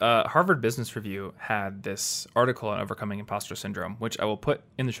 so Harvard Business Review had this article on overcoming imposter syndrome, which I will put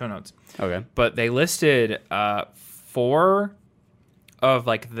in the show notes. Okay. But they listed 4 of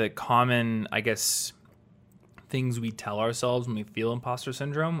like the common, I guess, things we tell ourselves when we feel imposter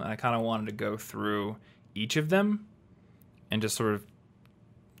syndrome. And I kind of wanted to go through each of them and just sort of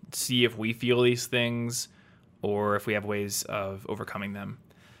see if we feel these things or if we have ways of overcoming them.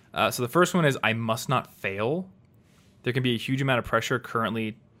 So the first one is I must not fail. There can be a huge amount of pressure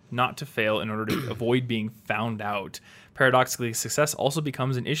currently not to fail in order to avoid being found out. Paradoxically, success also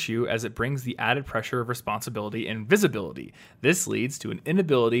becomes an issue as it brings the added pressure of responsibility and visibility. This leads to an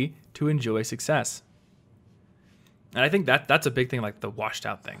inability to enjoy success. And I think that's a big thing, like the washed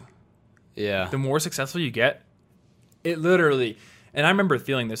out thing. Yeah. The more successful you get, it literally, And I remember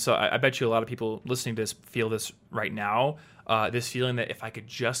feeling this. So I bet you a lot of people listening to this feel this right now. This feeling that if I could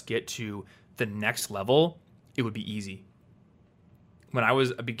just get to the next level, it would be easy. When I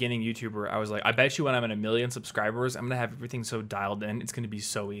was a beginning YouTuber, I was like, I bet you when I'm at 1 million subscribers, I'm going to have everything so dialed in. It's going to be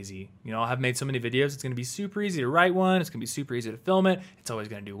so easy. You know, I'll have made so many videos. It's going to be super easy to write one. It's going to be super easy to film it. It's always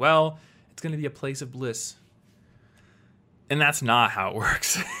going to do well. It's going to be a place of bliss. And that's not how it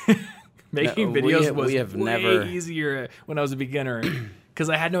works. Making videos was way easier when I was a beginner because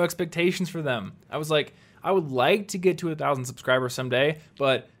I had no expectations for them. I was like, I would like to get to 1,000 subscribers someday,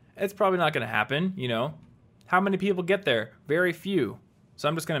 but it's probably not going to happen, you know? How many people get there? Very few. So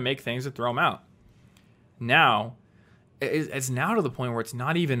I'm just going to make things and throw them out. Now, it's now to the point where it's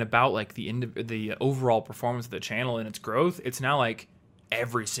not even about like the overall performance of the channel and its growth. It's now like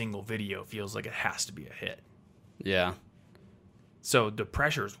every single video feels like it has to be a hit. Yeah. So the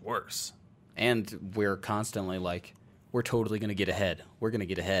pressure's worse. And we're constantly like, we're totally going to get ahead. We're going to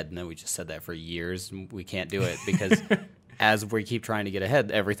get ahead. And then we just said that for years and we can't do it because as we keep trying to get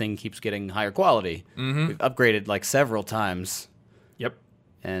ahead, everything keeps getting higher quality. Mm-hmm. We've upgraded like several times. Yep.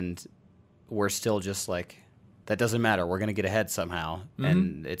 And we're still just like, that doesn't matter. We're going to get ahead somehow. Mm-hmm.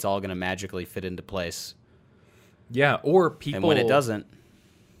 And it's all going to magically fit into place. Yeah. Or people. And when it doesn't.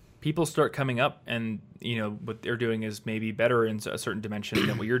 People start coming up and, you know, what they're doing is maybe better in a certain dimension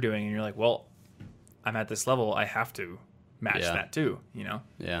than what you're doing. And you're like, well, I'm at this level. I have to match that too, you know?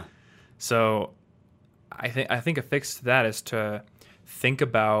 Yeah. So I think a fix to that is to think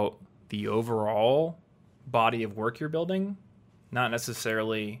about the overall body of work you're building, not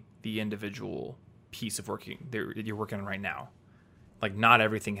necessarily the individual piece of work you're working on right now. Like, not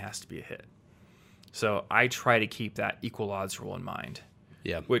everything has to be a hit. So I try to keep that equal odds rule in mind.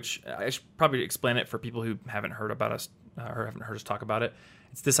 Yeah. Which I should probably explain it for people who haven't heard about us or haven't heard us talk about it.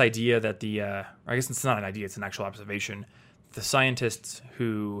 It's this idea that I guess it's not an idea, it's an actual observation. The scientists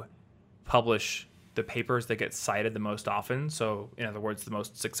who publish the papers that get cited the most often, so in other words, the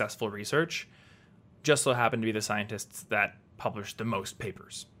most successful research, just so happen to be the scientists that publish the most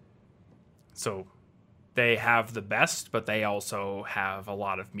papers. So they have the best, but they also have a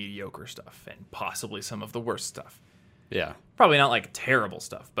lot of mediocre stuff and possibly some of the worst stuff. Yeah. Probably not like terrible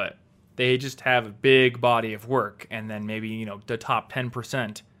stuff, but they just have a big body of work. And then maybe, you know, the top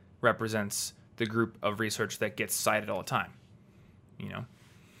 10% represents the group of research that gets cited all the time, you know?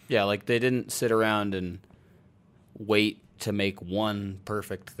 Yeah, like they didn't sit around and wait to make one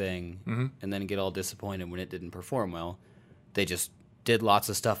perfect thing and then get all disappointed when it didn't perform well. They just did lots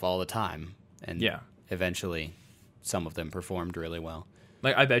of stuff all the time. And eventually some of them performed really well.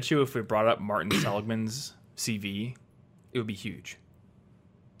 Like, I bet you if we brought up Martin Seligman's CV, it would be huge.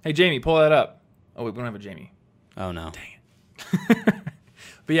 Hey, Jamie, pull that up. Oh, wait, we don't have a Jamie. Oh, no. Dang it.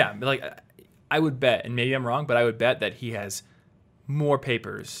 But yeah, like, I would bet, and maybe I'm wrong, but I would bet that he has more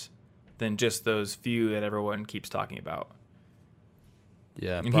papers than just those few that everyone keeps talking about.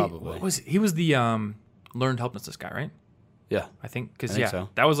 Yeah, and probably. He was the learned helplessness guy, right? Yeah. I think, because, so.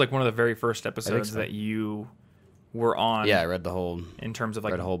 That was like one of the very first episodes that you were on. Yeah, I read the whole... In terms of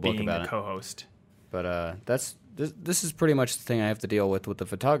like whole book being about the co-host. But this is pretty much the thing I have to deal with the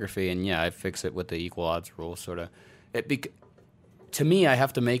photography, and yeah, I fix it with the equal odds rule, sort of. To me, I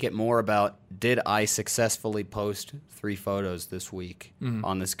have to make it more about, did I successfully post 3 photos this week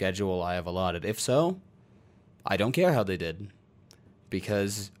on the schedule I have allotted? If so, I don't care how they did,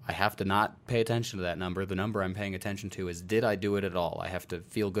 because I have to not pay attention to that number. The number I'm paying attention to is, did I do it at all? I have to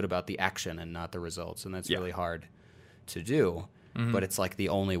feel good about the action and not the results, and that's really hard to do, but it's like the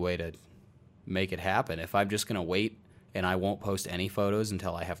only way to make it happen. If I'm just going to wait and I won't post any photos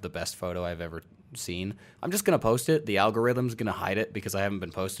until I have the best photo I've ever seen, I'm just going to post it. The algorithm's going to hide it because I haven't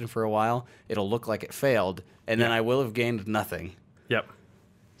been posting for a while. It'll look like it failed, and then I will have gained nothing. Yep.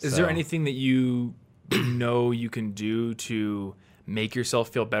 Is there anything that you know you can do to make yourself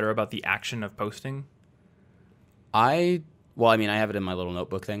feel better about the action of posting? I have it in my little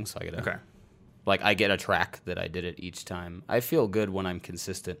notebook thing, so I get I get a track that I did it each time. I feel good when I'm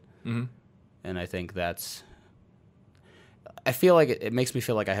consistent. Mm-hmm. And I think I feel like it makes me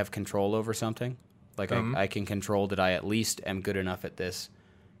feel like I have control over something. Like I can control that I at least am good enough at this,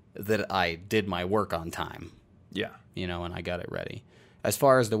 that I did my work on time. Yeah. You know, and I got it ready. As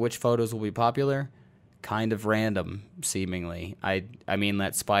far as which photos will be popular, kind of random, seemingly. I mean,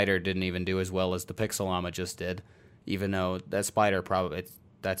 that spider didn't even do as well as the Pixel Llama just did, even though that spider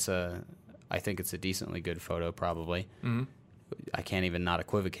I think it's a decently good photo, probably. Mm-hmm. I can't even not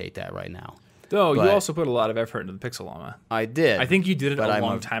equivocate that right now. Though you also put a lot of effort into the Pixel Llama. I did. I think you did it a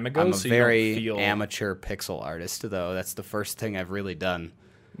long time ago. I'm a so very you don't feel... amateur pixel artist, though. That's the first thing I've really done.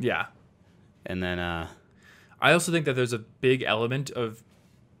 Yeah. And then... I also think that there's a big element of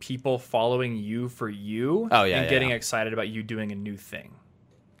people following you for you and getting excited about you doing a new thing.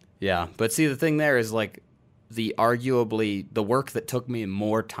 Yeah, but see, the thing there is like the work that took me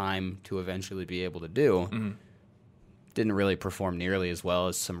more time to eventually be able to do didn't really perform nearly as well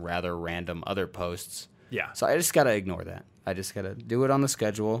as some rather random other posts. Yeah. So I just got to ignore that. I just got to do it on the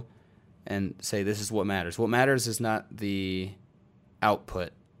schedule and say this is what matters. What matters is not the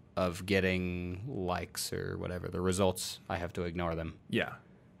output of getting likes or whatever. The results, I have to ignore them. Yeah.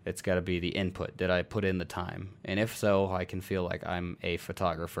 It's got to be the input. Did I put in the time? And if so, I can feel like I'm a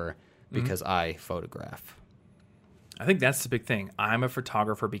photographer because I photograph. I think that's the big thing. I'm a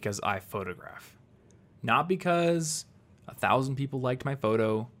photographer because I photograph. Not because 1,000 people liked my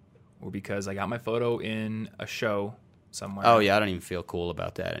photo or because I got my photo in a show somewhere. Oh, yeah, I don't even feel cool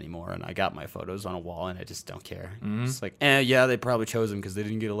about that anymore. And I got my photos on a wall, and I just don't care. It's like, yeah, they probably chose them because they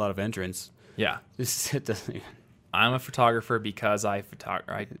didn't get a lot of entrants. Yeah. It doesn't even... I'm a photographer because I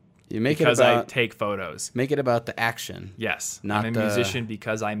take photos. Make it about the action. Yes. Not I'm a musician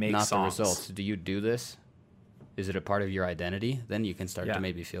because I make songs. Not the results. Do you do this? Is it a part of your identity? Then you can start to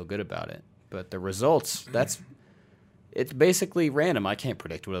maybe feel good about it. But the results, it's basically random. I can't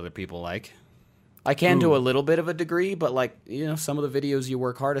predict what other people like. I can to a little bit of a degree, but like, some of the videos you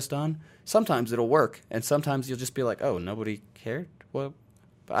work hardest on, sometimes it'll work. And sometimes you'll just be like, oh, nobody cared? Well,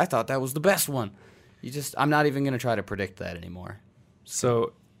 but I thought that was the best one. I'm not even going to try to predict that anymore.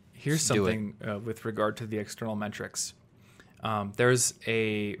 So here's something with regard to the external metrics. There's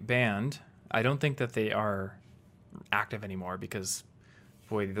a band. I don't think that they are active anymore because,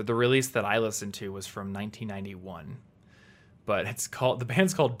 boy, the release that I listened to was from 1991. But the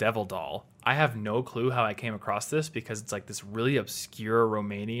band's called Devil Doll. I have no clue how I came across this because it's like this really obscure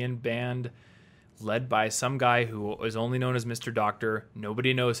Romanian band led by some guy who is only known as Mr. Doctor.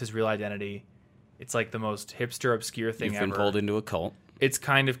 Nobody knows his real identity. It's like the most hipster, obscure thing ever. You've been pulled into a cult. It's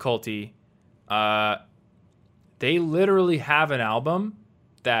kind of culty. They literally have an album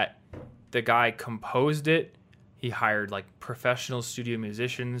that the guy composed it. He hired like professional studio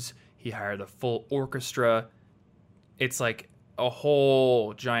musicians. He hired a full orchestra. It's like a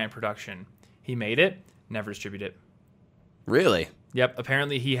whole giant production. He made it, never distributed it. Really? Yep.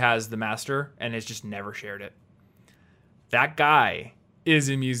 Apparently he has the master and has just never shared it. That guy is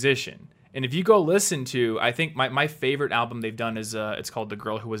a musician. And if you go listen to, I think my favorite album they've done is it's called The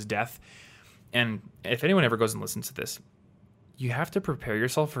Girl Who Was Death. And if anyone ever goes and listens to this, you have to prepare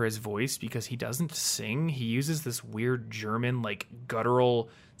yourself for his voice because he doesn't sing. He uses this weird German, like guttural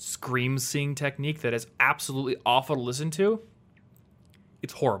scream sing technique that is absolutely awful to listen to.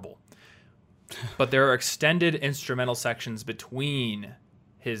 It's horrible. But there are extended instrumental sections between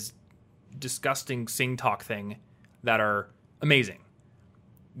his disgusting sing talk thing that are amazing.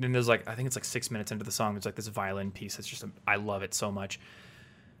 Then there's I think it's 6 minutes into the song, there's this violin piece. It's just, I love it so much.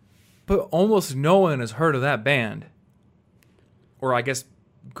 But almost no one has heard of that band. Or I guess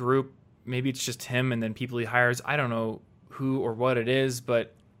group, maybe it's just him and then people he hires. I don't know who or what it is,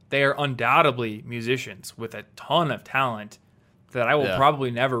 but they are undoubtedly musicians with a ton of talent that I will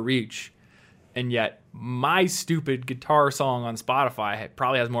probably never reach. And yet my stupid guitar song on Spotify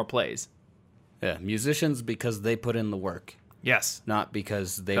probably has more plays. Yeah, musicians because they put in the work. Yes. Not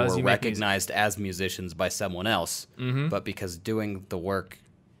because they were recognized as musicians by someone else, but because doing the work,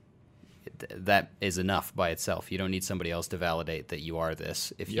 that is enough by itself. You don't need somebody else to validate that you are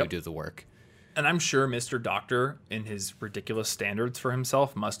this if you do the work. And I'm sure Mr. Doctor, in his ridiculous standards for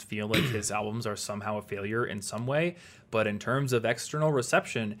himself, must feel like his albums are somehow a failure in some way. But in terms of external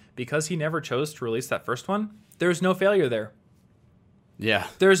reception, because he never chose to release that first one, there's no failure there. Yeah.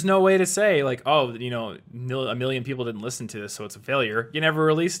 There's no way to say, a million people didn't listen to this, so it's a failure. You never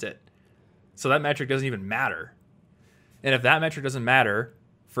released it. So that metric doesn't even matter. And if that metric doesn't matter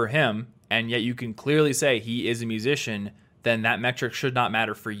for him, and yet you can clearly say he is a musician, then that metric should not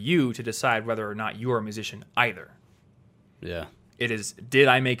matter for you to decide whether or not you are a musician either. Yeah. It is, did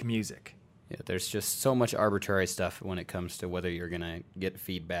I make music? Yeah, there's just so much arbitrary stuff when it comes to whether you're going to get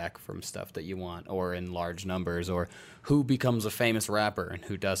feedback from stuff that you want or in large numbers or who becomes a famous rapper and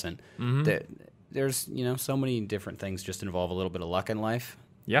who doesn't. There's, so many different things just involve a little bit of luck in life.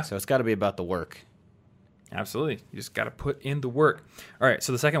 Yeah. So it's got to be about the work. Absolutely. You just got to put in the work. All right,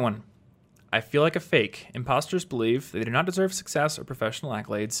 so the second one. I feel like a fake. Imposters believe they do not deserve success or professional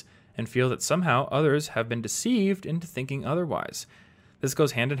accolades and feel that somehow others have been deceived into thinking otherwise. This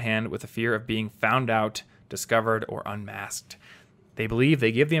goes hand in hand with the fear of being found out, discovered, or unmasked. They believe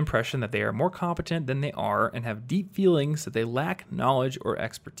they give the impression that they are more competent than they are and have deep feelings that they lack knowledge or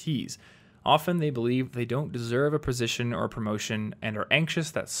expertise. Often they believe they don't deserve a position or a promotion and are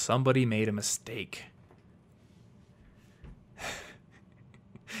anxious that somebody made a mistake.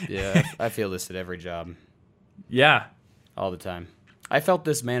 Yeah, I feel this at every job Yeah. all the time. I felt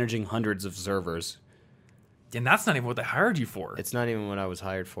this managing hundreds of servers. And that's not even what they hired you for. It's not even what I was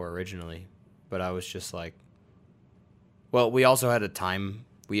hired for originally, but I was just like, well, we also had a time.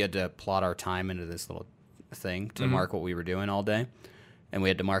 We had to plot our time into this little thing to mark what we were doing all day, and we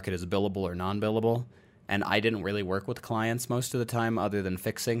had to mark it as billable or non-billable. And I didn't really work with clients most of the time other than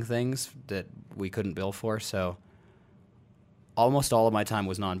fixing things that we couldn't bill for, so almost all of my time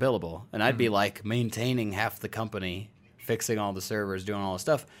was non-billable. And I'd be like maintaining half the company, fixing all the servers, doing all the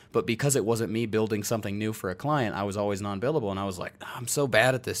stuff. But because it wasn't me building something new for a client, I was always non-billable. And I was like, I'm so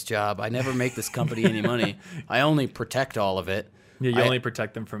bad at this job. I never make this company any money. I only protect all of it. Yeah, you only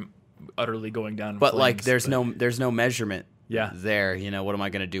protect them from utterly going down in But flames, like there's no measurement Yeah. there. You know, what am I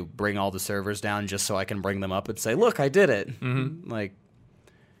going to do? Bring all the servers down just so I can bring them up and say, look, I did it. Like,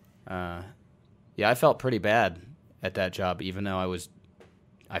 yeah, I felt pretty bad at that job, even though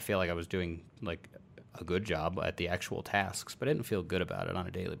I feel like I was doing like a good job at the actual tasks, but I didn't feel good about it on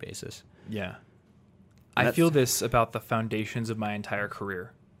a daily basis. Yeah. I feel this about the foundations of my entire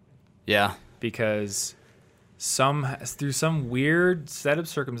career. Yeah. Because through some weird set of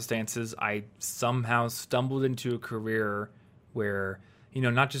circumstances, I somehow stumbled into a career where,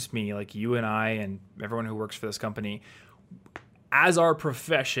 not just me, like you and I and everyone who works for this company, as our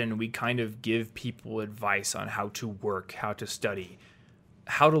profession, we kind of give people advice on how to work, how to study,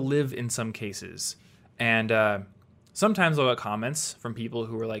 how to live in some cases. And sometimes I'll get comments from people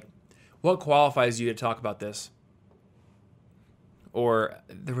who are like, what qualifies you to talk about this? Or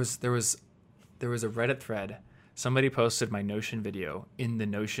there was a Reddit thread. Somebody posted my Notion video in the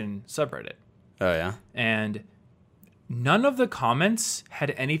Notion subreddit. Oh, yeah? And none of the comments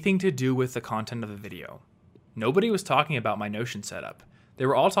had anything to do with the content of the video. Nobody was talking about my Notion setup. They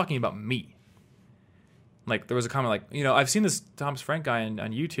were all talking about me. Like, there was a comment like, I've seen this Thomas Frank guy on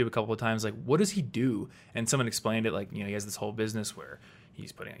YouTube a couple of times. Like, what does he do? And someone explained it like, he has this whole business where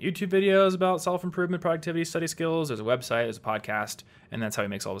he's putting out YouTube videos about self-improvement, productivity, study skills. There's a website, there's a podcast, and that's how he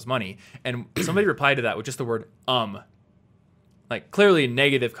makes all his money. And somebody replied to that with just the word, like clearly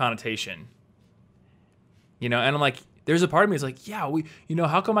negative connotation. And I'm like, there's a part of me that's like, yeah,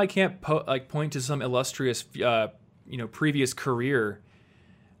 how come I can't point to some illustrious, previous career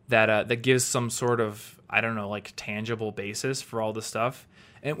that gives some sort of, I don't know, like tangible basis for all this stuff.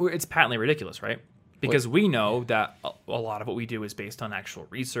 And it's patently ridiculous, right? Because we know that a lot of what we do is based on actual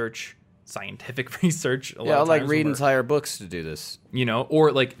research, scientific research. Yeah, I like read entire books to do this.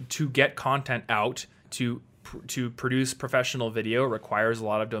 Or like to get content out, to produce professional video requires a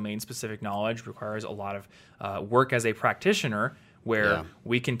lot of domain-specific knowledge, requires a lot of work as a practitioner, where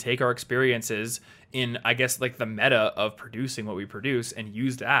we can take our experiences in, I guess, like the meta of producing what we produce and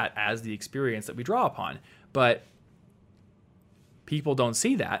use that as the experience that we draw upon. But people don't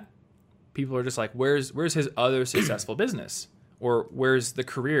see that. People are just like, where's his other successful business? Or where's the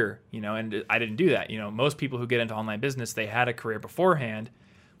career? And I didn't do that. Most people who get into online business, they had a career beforehand.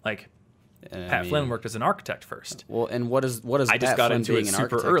 Like Pat Flynn worked as an architect first. Well, and what does I just Pat got Flynn into being it an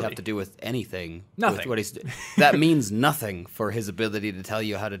super architect early. have to do with anything? Nothing. With what that means nothing for his ability to tell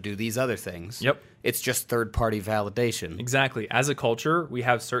you how to do these other things. Yep. It's just third-party validation. Exactly. As a culture, we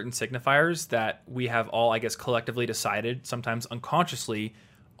have certain signifiers that we have all, I guess, collectively decided, sometimes unconsciously,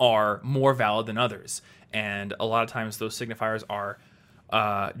 are more valid than others. And a lot of times those signifiers are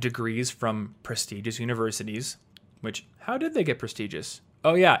degrees from prestigious universities, which, how did they get prestigious?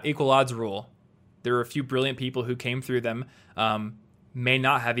 Oh yeah, equal odds rule. There were a few brilliant people who came through them, may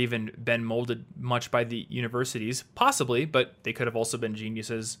not have even been molded much by the universities, possibly, but they could have also been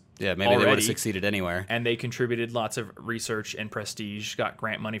geniuses. Yeah, maybe they would have succeeded anywhere. And they contributed lots of research and prestige, got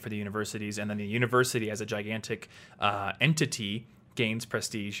grant money for the universities, and then the university as a gigantic entity gains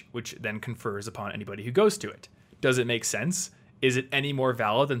prestige, which then confers upon anybody who goes to it. Does it make sense? Is it any more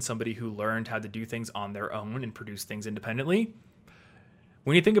valid than somebody who learned how to do things on their own and produce things independently?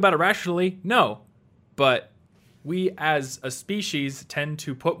 When you think about it rationally, no. But we as a species tend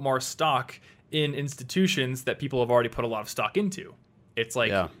to put more stock in institutions that people have already put a lot of stock into. It's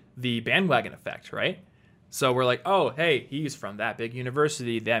like the bandwagon effect, right? So we're like, oh, hey, he's from that big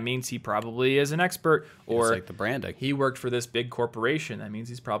university. That means he probably is an expert. Or it's like the branding. He worked for this big corporation. That means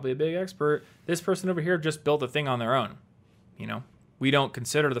he's probably a big expert. This person over here just built a thing on their own. We don't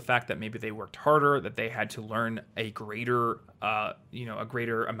consider the fact that maybe they worked harder, that they had to learn a greater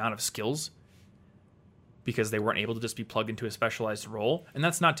amount of skills because they weren't able to just be plugged into a specialized role. And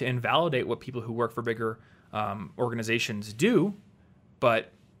that's not to invalidate what people who work for bigger organizations do,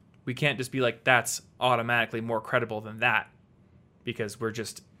 but we can't just be like, that's automatically more credible than that, because we're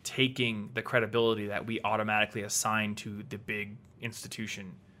just taking the credibility that we automatically assign to the big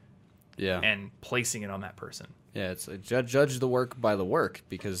institution Yeah. and placing it on that person. Yeah, it's judge the work by the work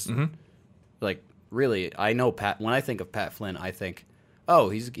because, like, really, I know Pat. When I think of Pat Flynn, I think, oh,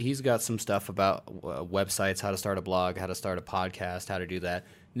 he's got some stuff about websites, how to start a blog, how to start a podcast, how to do that.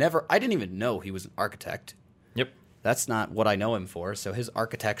 I didn't even know he was an architect. Yep. That's not what I know him for. So his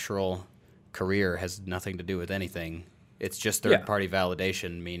architectural career has nothing to do with anything. It's just third-party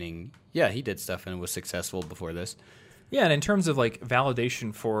validation, meaning, yeah, he did stuff and was successful before this. Yeah, and in terms of like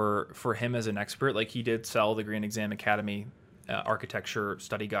validation for him as an expert, like he did sell the Grand Exam Academy architecture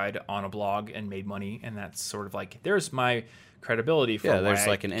study guide on a blog and made money, and that's sort of like there's my credibility for why there's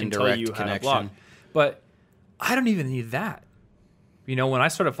like an indirect connection. But I don't even need that. You know, when I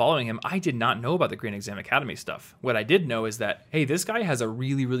started following him, I did not know about the Grand Exam Academy stuff. What I did know is that, hey, this guy has a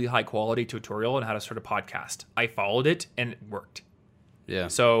really, really high quality tutorial on how to start a podcast. I followed it and it worked. Yeah.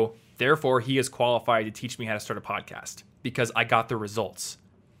 So therefore, he is qualified to teach me how to start a podcast because I got the results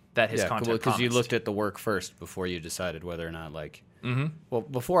that his content promised. Because you looked at the work first before you decided whether or not, like, well,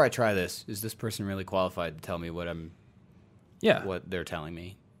 before I try this, is this person really qualified to tell me what they're telling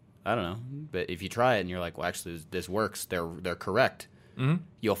me? I don't know. But if you try it and you're like, well, actually, this works, they're correct,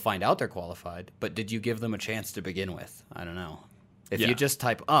 you'll find out they're qualified. But did you give them a chance to begin with? I don't know. If you just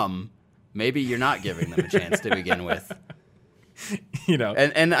type maybe you're not giving them a chance to begin with. You know,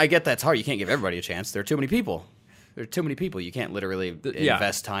 and I get that's hard. You can't give everybody a chance. There are too many people. You can't literally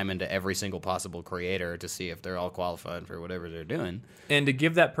invest time into every single possible creator to see if they're all qualified for whatever they're doing. And to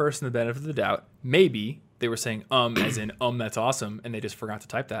give that person the benefit of the doubt, maybe they were saying as in that's awesome, and they just forgot to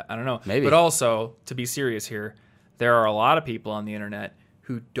type that. I don't know. Maybe. But also, to be serious here, there are a lot of people on the internet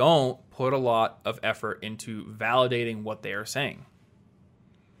who don't put a lot of effort into validating what they are saying.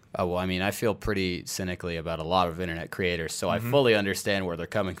 Oh, well, I mean, I feel pretty cynically about a lot of internet creators, so I fully understand where they're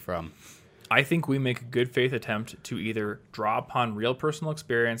coming from. I think we make a good faith attempt to either draw upon real personal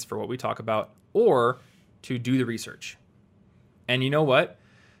experience for what we talk about or to do the research. And you know what?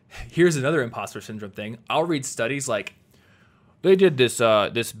 Here's another imposter syndrome thing. I'll read studies like they did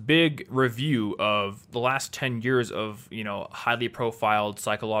this big review of the last 10 years of, highly profiled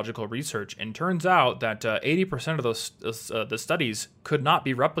psychological research, and turns out that 80% of the studies could not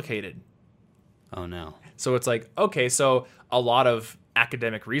be replicated. Oh, no. So it's like, okay, so a lot of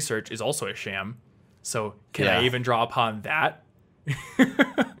academic research is also a sham. So can I even draw upon that?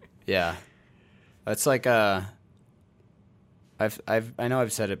 Yeah. It's like I know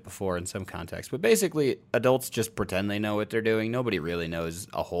I've said it before in some context, but basically adults just pretend they know what they're doing. Nobody really knows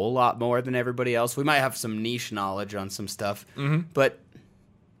a whole lot more than everybody else. We might have some niche knowledge on some stuff, but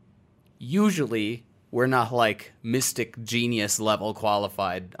usually we're not like mystic genius level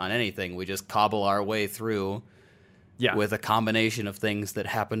qualified on anything. We just cobble our way through with a combination of things that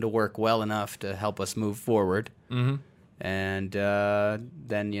happen to work well enough to help us move forward. And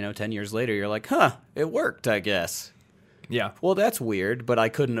then, 10 years later, you're like, it worked, I guess. Yeah. Well, that's weird, but I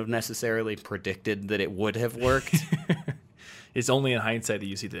couldn't have necessarily predicted that it would have worked. It's only in hindsight that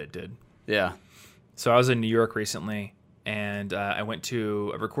you see that it did. Yeah. So I was in New York recently, and I went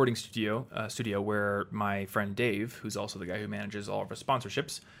to a recording studio where my friend Dave, who's also the guy who manages all of our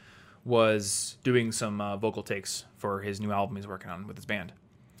sponsorships, was doing some vocal takes for his new album he's working on with his band.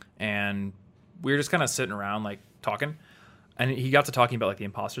 And we were just kind of sitting around, like, talking. And he got to talking about, like, the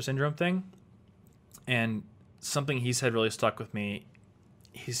imposter syndrome thing. And something he said really stuck with me.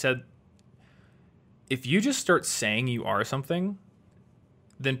 He said, if you just start saying you are something,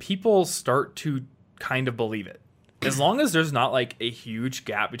 then people start to kind of believe it. As long as there's not like a huge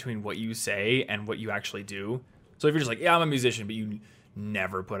gap between what you say and what you actually do. So if you're just like, yeah, I'm a musician, but you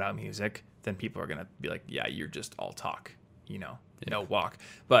never put out music, then people are going to be like, yeah, you're just all talk, no walk.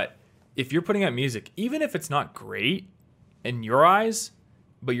 But if you're putting out music, even if it's not great in your eyes,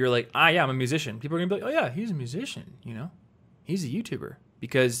 but you're like, yeah, I'm a musician, people are going to be like, oh yeah, he's a musician, he's a YouTuber,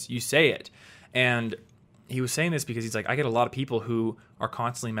 because you say it. And he was saying this because he's like, I get a lot of people who are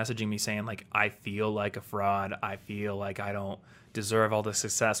constantly messaging me saying like, I feel like a fraud. I feel like I don't deserve all the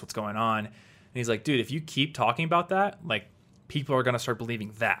success. What's going on? And he's like, dude, if you keep talking about that, like people are going to start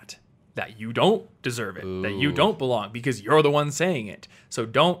believing that you don't deserve it, that you don't belong because you're the one saying it. So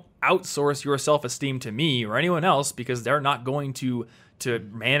don't outsource your self-esteem to me or anyone else because they're not going to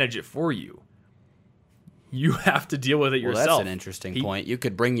manage it for you. You have to deal with it yourself. That's an interesting point. You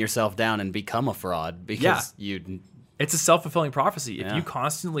could bring yourself down and become a fraud because it's a self-fulfilling prophecy. If you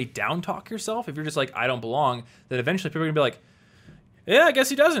constantly down-talk yourself, if you're just like, I don't belong, then eventually people are going to be like, yeah, I guess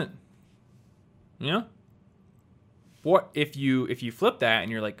he doesn't. What if you flip that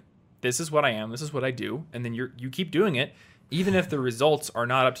and you're like, this is what I am, this is what I do, and then you keep doing it, even if the results are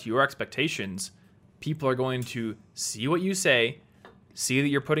not up to your expectations, people are going to see what you say, see that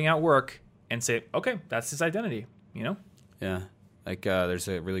you're putting out work and say, okay, that's his identity, you know? Yeah. Like, there's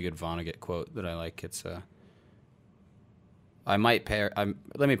a really good Vonnegut quote that I like. It's, let me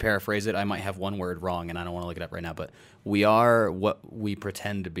paraphrase it. I might have one word wrong, and I don't want to look it up right now, but we are what we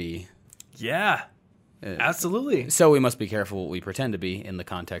pretend to be. Yeah, absolutely. So we must be careful what we pretend to be in the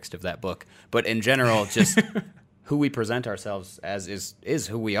context of that book. But in general, just who we present ourselves as is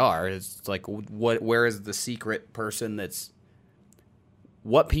who we are. It's like, where is the secret person that's...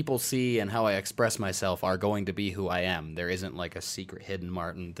 What people see and how I express myself are going to be who I am. There isn't like a secret hidden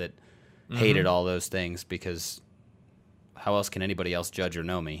Martin that hated all those things, because how else can anybody else judge or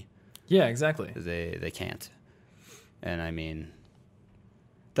know me? Yeah, exactly. They can't. And I mean,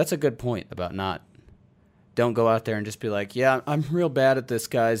 that's a good point about don't go out there and just be like, yeah, I'm real bad at this,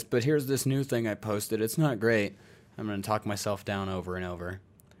 guys, but here's this new thing I posted. It's not great. I'm going to talk myself down over and over.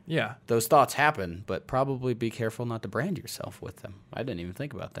 Yeah. Those thoughts happen, but probably be careful not to brand yourself with them. I didn't even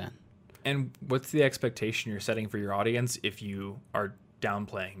think about that. And what's the expectation you're setting for your audience if you are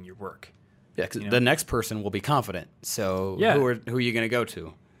downplaying your work? Yeah, because the next person will be confident. So who are you going to go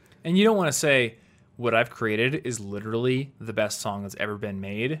to? And you don't want to say, what I've created is literally the best song that's ever been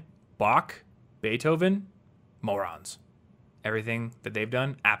made. Bach, Beethoven, morons. Everything that they've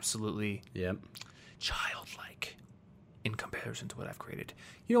done, absolutely childlike in comparison to what I've created.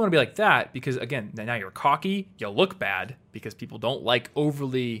 You don't want to be like that, because, again, now you're cocky. You'll look bad because people don't like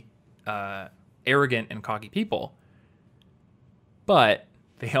overly arrogant and cocky people. But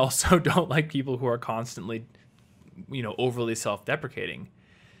they also don't like people who are constantly, overly self-deprecating.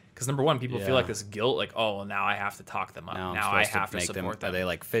 Because number one, people feel like this guilt, like, oh, well, now I have to talk them up. Now I have to support them. Are they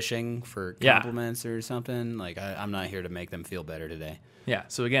like fishing for compliments or something? Like, I'm not here to make them feel better today. Yeah.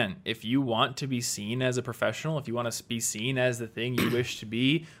 So again, if you want to be seen as a professional, if you want to be seen as the thing you wish to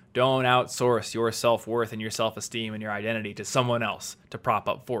be, don't outsource your self-worth and your self-esteem and your identity to someone else to prop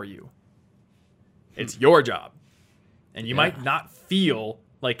up for you. It's your job. And you might not feel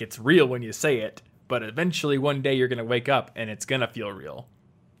like it's real when you say it, but eventually one day you're going to wake up and it's going to feel real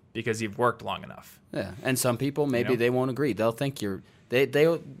because you've worked long enough. Yeah. And some people, maybe they won't agree. They'll think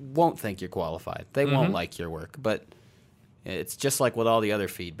they won't think you're qualified. They won't like your work, but it's just like with all the other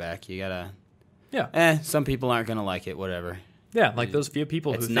feedback. You gotta, some people aren't gonna like it, whatever. Yeah, like those few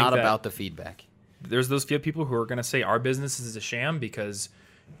people it's who not think about the feedback. There's those few people who are gonna say our business is a sham because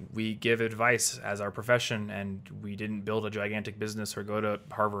we give advice as our profession and we didn't build a gigantic business or go to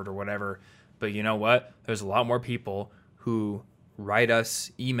Harvard or whatever. But you know what? There's a lot more people who write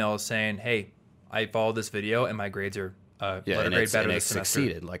us emails saying, hey, I followed this video and my grades are grade better this semester.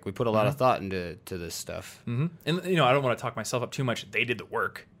 Succeeded. Like, we put a lot of thought into this stuff. And I don't want to talk myself up too much. They did the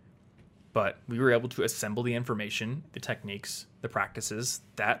work, but we were able to assemble the information, the techniques, the practices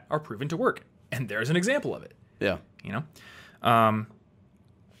that are proven to work. And there's an example of it. Yeah.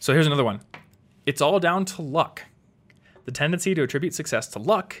 So here's another one. It's all down to luck. The tendency to attribute success to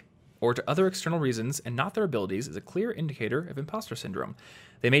luck or to other external reasons and not their abilities is a clear indicator of imposter syndrome.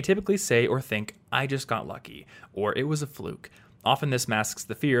 They may typically say or think, I just got lucky, or it was a fluke. Often this masks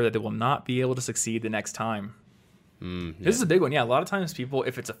the fear that they will not be able to succeed the next time. This is a big one. Yeah, a lot of times people,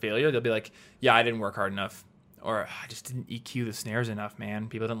 if it's a failure, they'll be like, yeah, I didn't work hard enough, or I just didn't EQ the snares enough, man.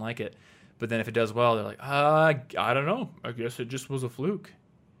 People didn't like it. But then if it does well, they're like, I don't know. I guess it just was a fluke.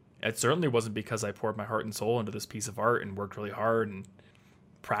 It certainly wasn't because I poured my heart and soul into this piece of art and worked really hard and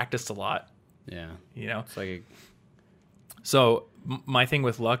practiced a lot. Yeah. It's like so my thing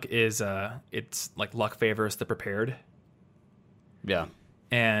with luck is it's like luck favors the prepared. Yeah.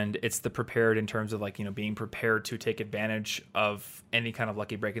 And it's the prepared in terms of like, being prepared to take advantage of any kind of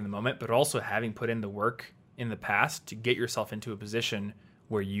lucky break in the moment, but also having put in the work in the past to get yourself into a position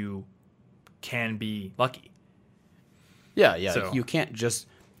where you can be lucky. Yeah. So, you can't just...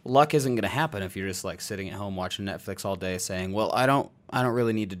 Luck isn't going to happen if you're just like sitting at home watching Netflix all day saying, well, I don't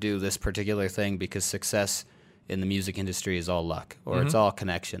really need to do this particular thing because success in the music industry is all luck or it's all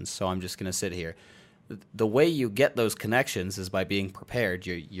connections. So I'm just going to sit here. The way you get those connections is by being prepared.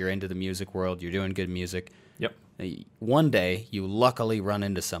 You're into the music world. You're doing good music. Yep. One day you luckily run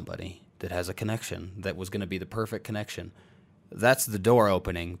into somebody that has a connection that was going to be the perfect connection. That's the door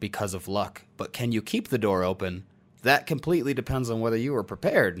opening because of luck. But can you keep the door open? That completely depends on whether you were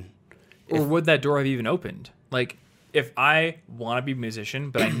prepared. Or would that door have even opened? Like, if I want to be a musician,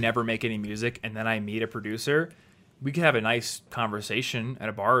 but I never make any music, and then I meet a producer, we could have a nice conversation at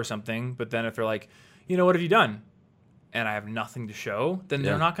a bar or something, but then if they're like, what have you done? And I have nothing to show, then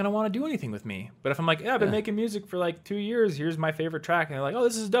they're not going to want to do anything with me. But if I'm like, I've been making music for like 2 years, here's my favorite track, and they're like, oh,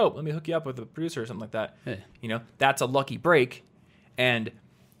 this is dope, let me hook you up with a producer or something like that. That's a lucky break, and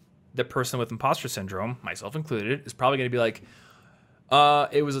the person with imposter syndrome, myself included, is probably going to be like,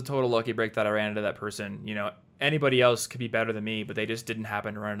 It was a total lucky break that I ran into that person. You know, anybody else could be better than me, but they just didn't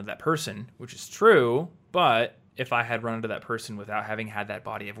happen to run into that person, which is true. But if I had run into that person without having had that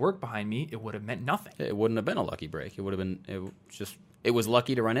body of work behind me, it would have meant nothing. It wouldn't have been a lucky break. It would have been it was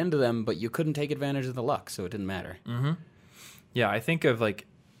lucky to run into them, but you couldn't take advantage of the luck, so it didn't matter. Mm-hmm. Yeah, I think of like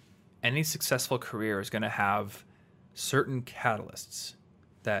any successful career is going to have certain catalysts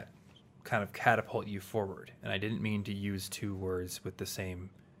that kind of catapult you forward. And I didn't mean to use two words with the same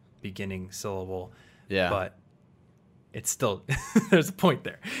beginning syllable. Yeah. But it's still, there's a point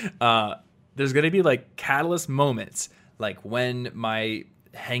there. There's going to be like catalyst moments, like when my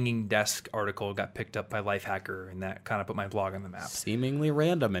hanging desk article got picked up by Lifehacker, and that kind of put my blog on the map. Seemingly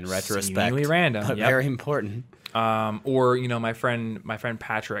random in retrospect. Seemingly random, but yep. Very important. Or, you know, my friend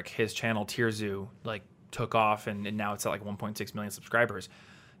Patrick, his channel Tier Zoo, like took off and now it's at like 1.6 million subscribers.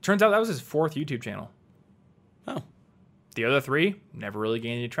 Turns out that was his 4th YouTube channel. Oh. The other 3 never really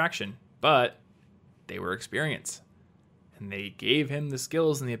gained any traction, but they were experience. And they gave him the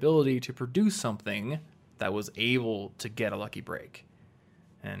skills and the ability to produce something that was able to get a lucky break.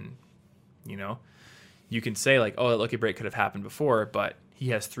 And, you know, you can say like, oh, that lucky break could have happened before, but he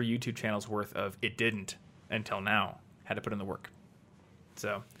has 3 YouTube channels worth of it didn't until now. Had to put in the work.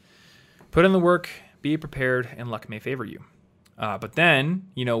 So put in the work, be prepared, and luck may favor you. But then,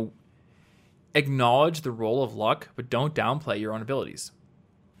 you know, acknowledge the role of luck, but don't downplay your own abilities.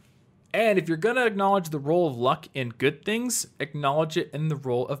 And if you're going to acknowledge the role of luck in good things, acknowledge it in the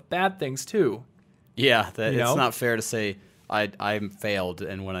role of bad things too. Yeah, You know? it's not fair to say I failed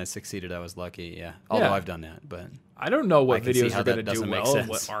and when I succeeded I was lucky. Yeah, although I've done that, but I don't know what can see videos how are going to that do doesn't make well and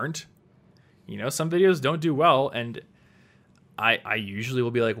sense. what aren't. You know, some videos don't do well, and I usually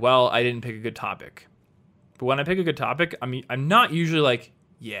will be like, well, I didn't pick a good topic. But when I pick a good topic, I mean, I'm not usually like,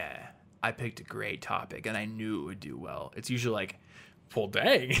 yeah, I picked a great topic and I knew it would do well. It's usually like, well,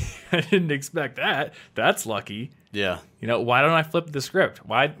 dang, I didn't expect that. That's lucky. yeah. You know, why don't I flip the script?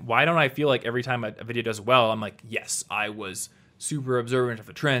 Why don't I feel like every time a video does well, I'm like, yes, I was super observant of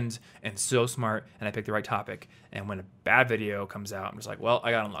the trends and so smart and I picked the right topic. And when a bad video comes out, I'm just like, well,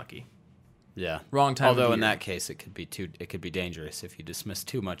 I got unlucky. Yeah. Wrong time of Although the in year. that case it could be dangerous if you dismiss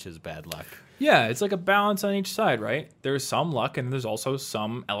too much as bad luck. Yeah, it's like a balance on each side, right? There's some luck and there's also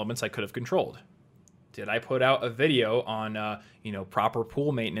some elements I could have controlled. Did I put out a video on, proper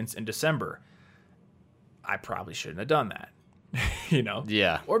pool maintenance in December? I probably shouldn't have done that, you know?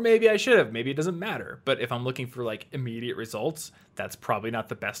 Yeah. Or maybe I should have. Maybe it doesn't matter. But if I'm looking for like immediate results, that's probably not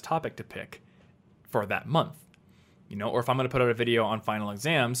the best topic to pick for that month, you know? Or if I'm going to put out a video on final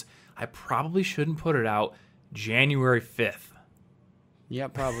exams, I probably shouldn't put it out January 5th. Yeah,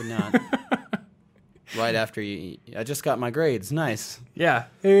 probably not. Right after I just got my grades. Nice. Yeah.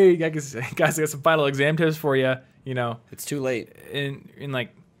 Hey, guys, I got some final exam tips for you. You know, It's too late. in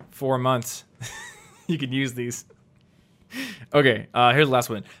like 4 months, you can use these. Okay, here's the last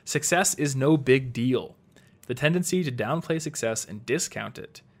one. Success is no big deal. The tendency to downplay success and discount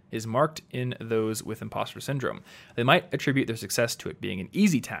it is marked in those with imposter syndrome. They might attribute their success to it being an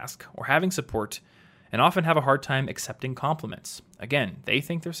easy task or having support, and often have a hard time accepting compliments. Again, they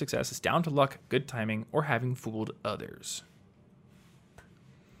think their success is down to luck, good timing, or having fooled others.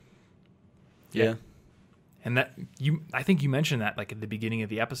 Yeah. And I think you mentioned that like at the beginning of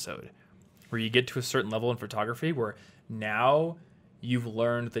the episode, where you get to a certain level in photography where now you've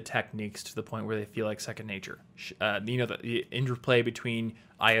learned the techniques to the point where they feel like second nature. The interplay between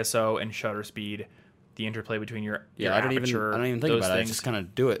ISO and shutter speed, the interplay between your I don't aperture, even think those about it. I things. just kind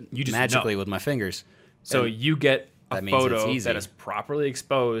of do it You just magically know. with my fingers. So And you get a that means it's photo easy. that is properly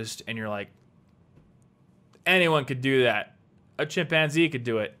exposed, and you're like, anyone could do that. A chimpanzee could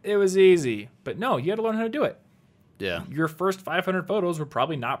do it. It was easy. But no, you had to learn how to do it. Yeah. Your first 500 photos were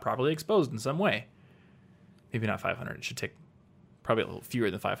probably not properly exposed in some way. Maybe not 500. It should take probably a little fewer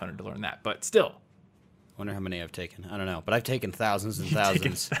than 500 to learn that. But still. Wonder how many I've taken. I don't know, but I've taken thousands and You've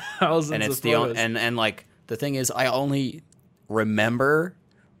taken thousands. thousands And it's of the photos. and like the thing is, I only remember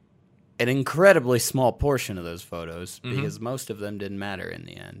an incredibly small portion of those photos because most of them didn't matter in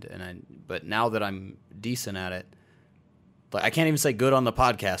the end. But now that I'm decent at it, like I can't even say good on the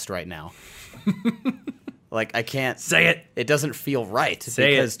podcast right now. Like I can't Say it. It doesn't feel right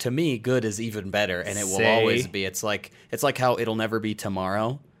Say because it. to me, good is even better, and it will Say- always be. It's like how it'll never be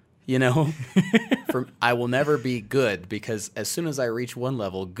tomorrow. You know, I will never be good because as soon as I reach one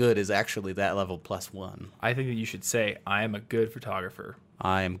level, good is actually that level plus one. I think that you should say, I am a good photographer.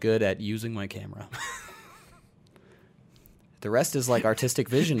 I am good at using my camera. The rest is like artistic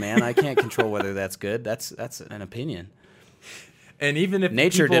vision, man. I can't control whether that's good. That's an opinion. And even if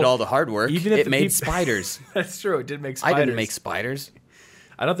Nature people- did all the hard work. even if It the made peop- spiders. That's true. It did make I spiders. didn't make spiders.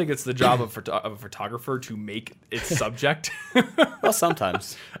 I don't think it's the job of a photographer to make its subject. Well,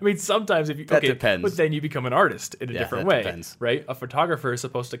 sometimes. I mean, sometimes if you That depends. but then you become an artist in a different way, depends. right? A photographer is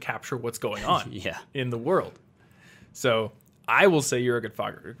supposed to capture what's going on Yeah. in the world. So I will say you're a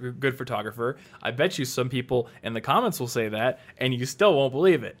good photographer. I bet you some people in the comments will say that, and you still won't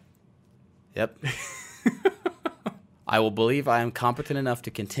believe it. Yep. I will believe I am competent enough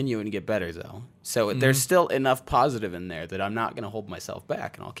to continue and get better, though. So there's still enough positive in there that I'm not going to hold myself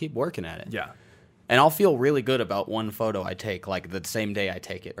back, and I'll keep working at it. Yeah. And I'll feel really good about one photo I take, like the same day I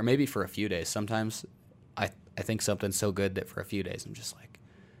take it, or maybe for a few days. Sometimes I think something's so good that for a few days I'm just like,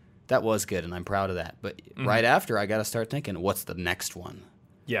 that was good, and I'm proud of that. But right after, I got to start thinking, what's the next one?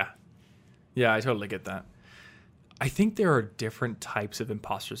 Yeah. Yeah, I totally get that. I think there are different types of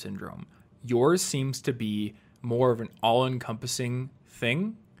imposter syndrome. Yours seems to be more of an all-encompassing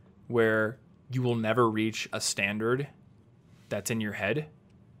thing where you will never reach a standard that's in your head.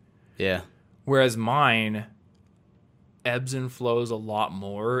 Yeah. Whereas mine ebbs and flows a lot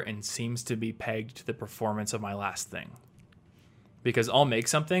more and seems to be pegged to the performance of my last thing. Because I'll make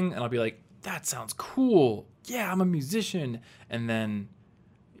something and I'll be like, that sounds cool. Yeah, I'm a musician. And then,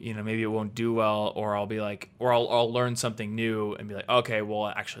 maybe it won't do well, or I'll be like, or I'll learn something new and be like, okay, well,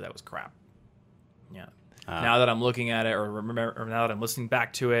 actually that was crap. Yeah. Now that I'm looking at it, or now that I'm listening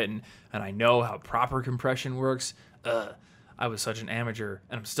back to it, and I know how proper compression works, I was such an amateur,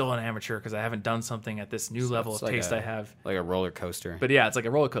 and I'm still an amateur because I haven't done something at this new level of taste I have. Like a roller coaster. But yeah, it's like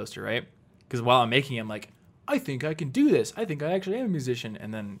a roller coaster, right? Because while I'm making it, I'm like, I think I can do this. I think I actually am a musician,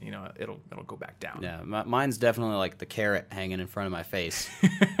 and then it'll go back down. Yeah, mine's definitely like the carrot hanging in front of my face,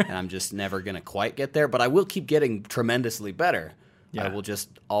 and I'm just never gonna quite get there. But I will keep getting tremendously better. Yeah. I will just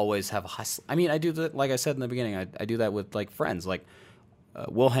always have a hustle. I mean, I do that, like I said in the beginning, I do that with like friends. Like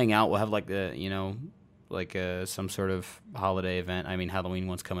we'll hang out, we'll have like some sort of holiday event. I mean, Halloween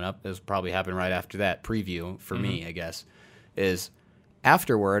one's coming up. This will probably happen right after that preview for me, I guess. Is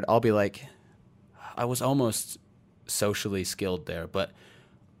afterward, I'll be like, I was almost socially skilled there, but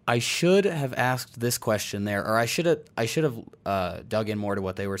I should have asked this question there, or I should have dug in more to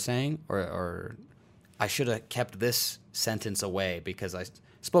what they were saying, or I should have kept this sentence away because I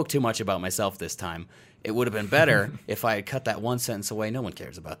spoke too much about myself this time. It would have been better if I had cut that one sentence away. No one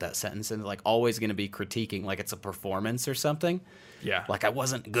cares about that sentence, and like always going to be critiquing like it's a performance or something. Yeah. Like I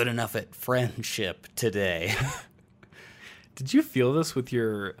wasn't good enough at friendship today. Did you feel this with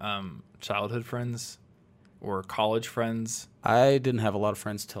your childhood friends or college friends? I didn't have a lot of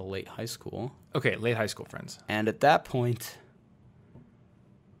friends till late high school. Okay, late high school friends. And at that point,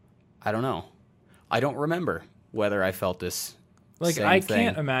 I don't know. I don't remember whether I felt this same thing.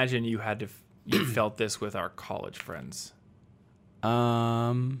 Can't imagine you felt this with our college friends.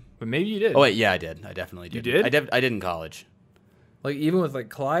 But maybe you did. Oh wait, yeah, I did. I definitely did. You did? I did in college. Like even with like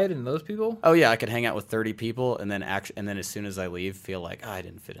Clyde and those people? Oh yeah, I could hang out with 30 people and then as soon as I leave, feel like I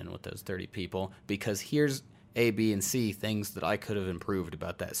didn't fit in with those 30 people because here's A, B, and C things that I could have improved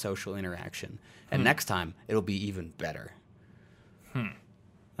about that social interaction, and next time it'll be even better.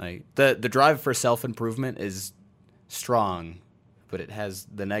 Like the drive for self-improvement is strong, but it has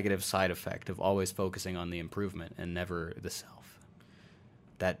the negative side effect of always focusing on the improvement and never the self.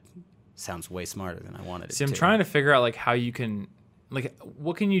 That sounds way smarter than I wanted it to. See, I'm trying to figure out like how you can, like,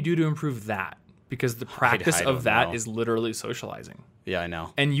 what can you do to improve that? Because the practice of that is literally socializing. Yeah, I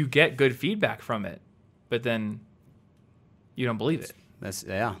know. And you get good feedback from it, but then you don't believe it.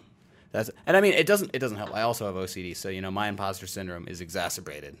 And I mean, it doesn't help. I also have OCD, so my imposter syndrome is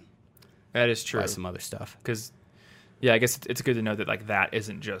exacerbated. That is true. By some other stuff. Because, yeah, I guess it's good to know that like that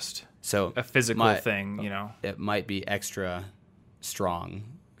isn't just a physical thing. It might be extra strong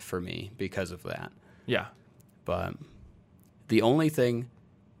for me because of that. Yeah. But the only thing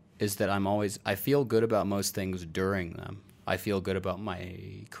is that I feel good about most things during them. I feel good about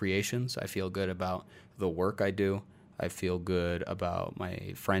my creations. I feel good about the work I do. I feel good about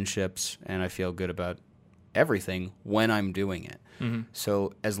my friendships, and I feel good about everything when I'm doing it. Mm-hmm.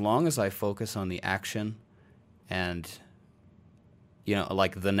 So as long as I focus on the action and,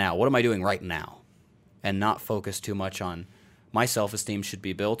 like the now, what am I doing right now? And not focus too much on my self-esteem should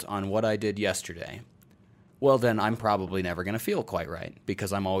be built on what I did yesterday. Well, then I'm probably never going to feel quite right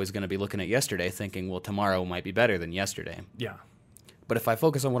because I'm always going to be looking at yesterday thinking, well, tomorrow might be better than yesterday. Yeah. But if I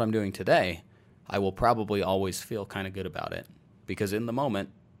focus on what I'm doing today, I will probably always feel kind of good about it because in the moment,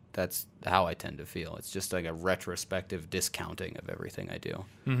 that's how I tend to feel. It's just like a retrospective discounting of everything I do.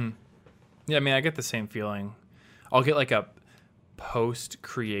 Mm-hmm. Yeah, I mean, I get the same feeling. I'll get like a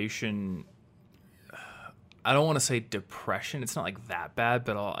post-creation, I don't want to say depression. It's not like that bad,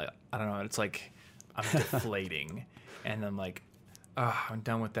 but I don't know. It's like I'm deflating and I'm like, I'm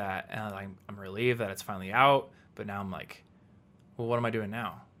done with that. And I'm relieved that it's finally out. But now I'm like, well, what am I doing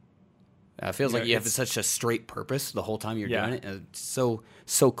now? It feels like you have such a straight purpose the whole time you're doing it. And it's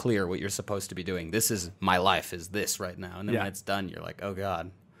so clear what you're supposed to be doing. This is my life is this right now. And then when it's done, you're like, oh God.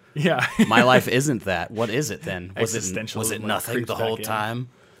 Yeah. My life isn't that. What is it then? Was it Like, nothing the whole time?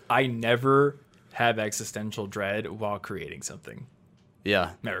 I never have existential dread while creating something.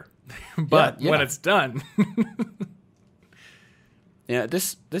 Yeah. Never. But when it's done. Yeah,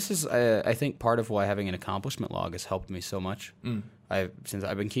 this is I think part of why having an accomplishment log has helped me so much. Since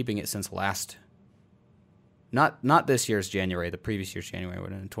I've been keeping it since not this year's January, the previous year's January,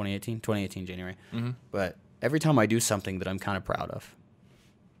 what in 2018 January. But every time I do something that I'm kind of proud of,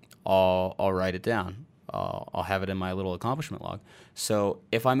 I'll write it down. I'll have it in my little accomplishment log. So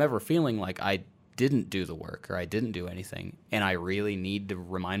if I'm ever feeling like I didn't do the work or I didn't do anything, and I really need to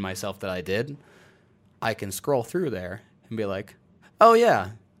remind myself that I did, I can scroll through there and be like, oh yeah,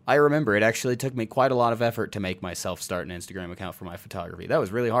 I remember it actually took me quite a lot of effort to make myself start an Instagram account for my photography. That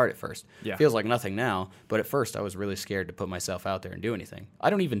was really hard at first. Yeah. Feels like nothing now, but at first I was really scared to put myself out there and do anything. I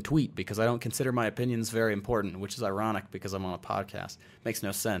don't even tweet because I don't consider my opinions very important, which is ironic because I'm on a podcast. Makes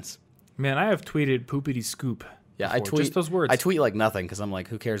no sense. Man, I have tweeted poopity scoop. Yeah, before. I tweet just those words. I tweet like nothing because I'm like,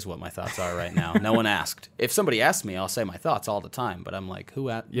 who cares what my thoughts are right now? No one asked. If somebody asked me, I'll say my thoughts all the time. But I'm like,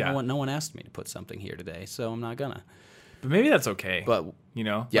 no one asked me to put something here today, so I'm not gonna. But maybe that's okay. But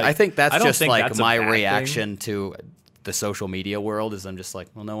yeah, like, I think that's just like my reaction to the social media world. Is I'm just like,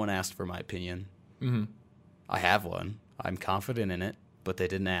 well, no one asked for my opinion. Mm-hmm. I have one. I'm confident in it, but they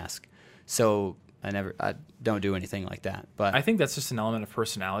didn't ask, so I don't do anything like that. But I think that's just an element of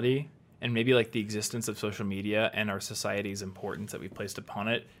personality. And maybe like the existence of social media and our society's importance that we placed upon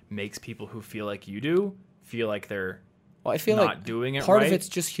it makes people who feel like you do feel like they're I feel not like doing it part right. of it's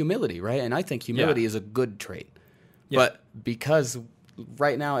just humility, right? And I think humility is a good trait. Yeah. But because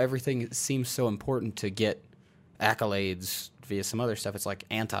right now everything seems so important to get accolades via some other stuff, it's like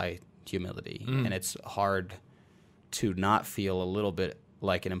anti-humility. And it's hard to not feel a little bit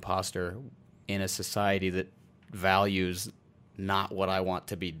like an imposter in a society that values not what I want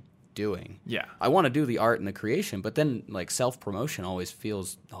to be doing. Yeah. I want to do the art and the creation, but then like self-promotion always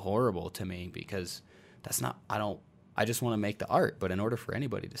feels horrible to me because that's not, I just want to make the art, but in order for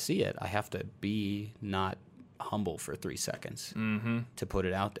anybody to see it, I have to be not humble for 3 seconds to put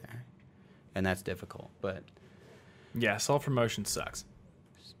it out there. And that's difficult, but yeah, self-promotion sucks.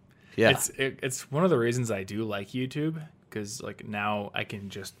 yeah, it's one of the reasons I do like YouTube, because like now I can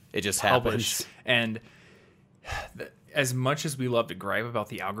just happens. And as much as we love to gripe about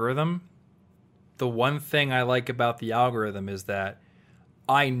the algorithm, the one thing I like about the algorithm is that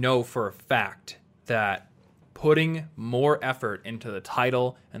I know for a fact that putting more effort into the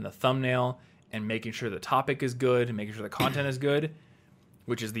title and the thumbnail and making sure the topic is good and making sure the content is good,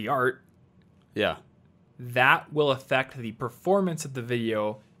 which is the art, yeah, that will affect the performance of the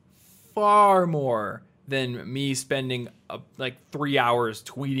video far more than me spending like 3 hours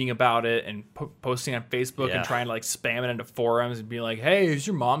tweeting about it and posting on Facebook and trying to like spam it into forums and be like, hey, has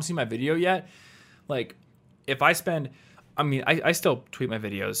your mom seen my video yet? Like, if I spend, I still tweet my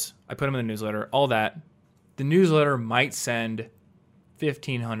videos. I put them in the newsletter, all that. The newsletter might send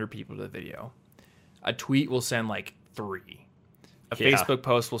 1,500 people to the video. A tweet will send like 3. A Facebook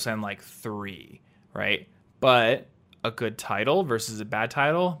post will send like 3, right? But a good title versus a bad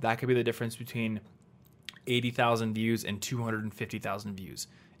title, that could be the difference between 80,000 views and 250,000 views.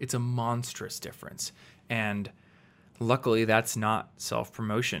 It's a monstrous difference. And luckily that's not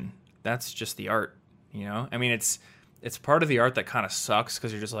self-promotion. That's just the art, you know? I mean, it's part of the art that kind of sucks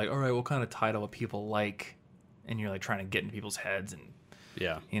because you're just like, all right, what kind of title would people like? And you're like trying to get in people's heads and,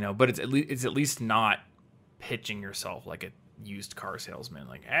 you know, but it's at least not pitching yourself like a used car salesman.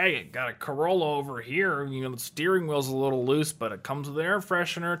 Like, hey, got a Corolla over here. You know, the steering wheel's a little loose, but it comes with air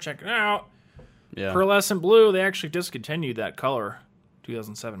freshener. Check it out. yeah. Pearlescent blue, they actually discontinued that color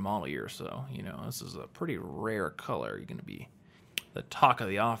 2007 model year, so you know this is a pretty rare color. You're gonna be the talk of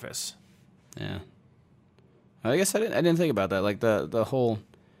the office. Yeah, I guess I didn't think about that. Like the whole,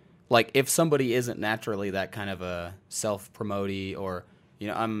 like if somebody isn't naturally that kind of a self-promotey, or you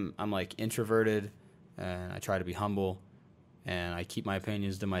know, I'm like introverted and I try to be humble and I keep my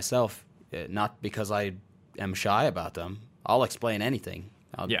opinions to myself, not because I am shy about them. I'll explain anything.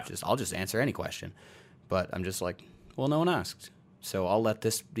 I'll just answer any question. But I'm just like, well, no one asked. So I'll let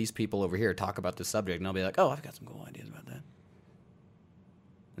these people over here talk about this subject, and I'll be like, oh, I've got some cool ideas about that.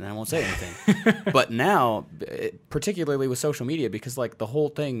 And I won't say anything. But now, particularly with social media, because like the whole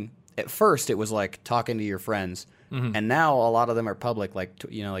thing, at first it was like talking to your friends And now a lot of them are public, like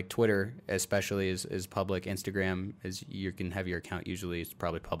like Twitter especially is public. Instagram is, you can have your account, usually it's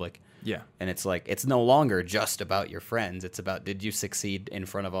probably public. Yeah. And it's like, it's no longer just about your friends. It's about, did you succeed in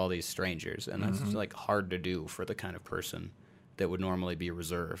front of all these strangers? And that's like hard to do for the kind of person that would normally be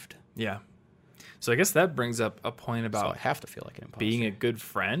reserved. Yeah. So I guess that brings up a point So about I have to feel like an imposter. being a good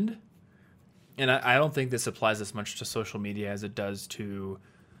friend. And I don't think this applies as much to social media as it does to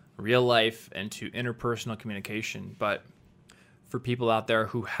real life and to interpersonal communication. But for people out there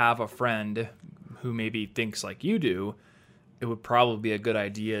who have a friend who maybe thinks like you do, it would probably be a good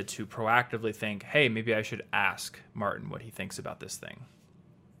idea to proactively think, hey, maybe I should ask Martin what he thinks about this thing.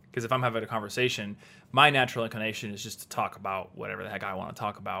 Because if I'm having a conversation, my natural inclination is just to talk about whatever the heck I want to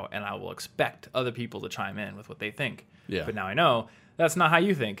talk about, and I will expect other people to chime in with what they think. Yeah. But now I know that's not how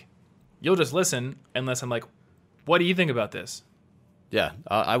you think. You'll just listen unless I'm like, what do you think about this? Yeah,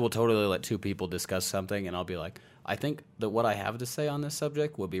 I will totally let two people discuss something, and I'll be like, I think that what I have to say on this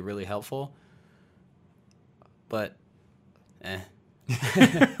subject would be really helpful, but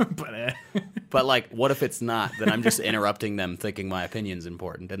But like, what if it's not? Then I'm just interrupting them thinking my opinion's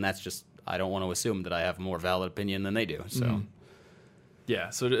important, and that's just, I don't want to assume that I have a more valid opinion than they do. So, Yeah,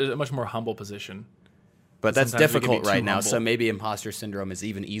 so it's a much more humble position. but that's Sometimes we can be difficult right too now. humble. So maybe imposter syndrome is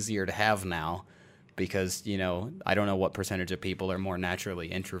even easier to have now, because I don't know what percentage of people are more naturally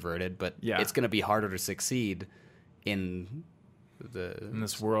introverted, but Yeah. it's going to be harder to succeed in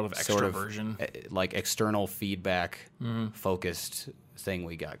this world of sort of, extroversion. like external feedback focused thing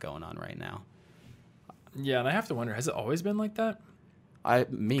we got going on right now. Yeah, and I have to wonder, has it always been like that? I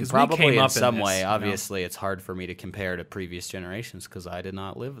mean, 'Cause we probably came in up in some this, way. you know? Obviously, it's hard for me to compare to previous generations because I did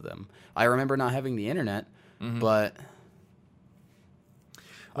not live them. I remember not having the internet, but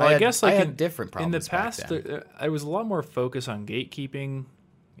Well, I guess like I had in, different problems in the past, back then. there was a lot more focus on gatekeeping,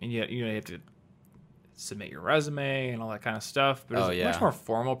 and yet you have to submit your resume and all that kind of stuff. But there's much more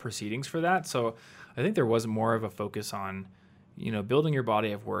formal proceedings for that. So I think there was more of a focus on, building your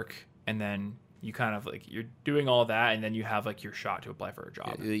body of work, and then you kind of like you're doing all that, and then you have like your shot to apply for a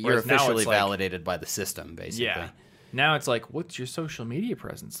job. You're Whereas now officially it's like, validated by the system, basically. yeah. Now it's like, what's your social media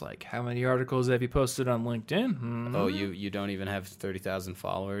presence like? How many articles have you posted on LinkedIn? Oh, you don't even have 30,000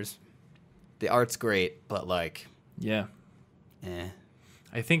 followers. The art's great, but like, Yeah. eh.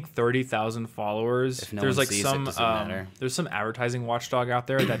 I think 30,000 followers. If no There's one like sees it, some doesn't matter. there's some advertising watchdog out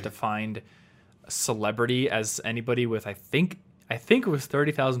there that defined celebrity as anybody with I think it was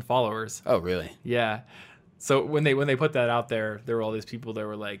 30,000 followers. Oh, really? Yeah. So when they put that out there were all these people that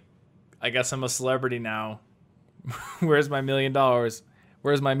were like, I guess I'm a celebrity now. Where's my $1 million?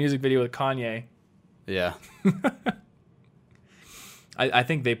 Where's my music video with Kanye? Yeah. I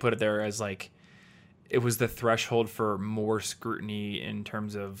think they put it there as like it was the threshold for more scrutiny in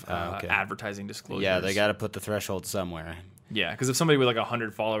terms of okay. advertising disclosures. Yeah, they got to put the threshold somewhere. Yeah, because if somebody with like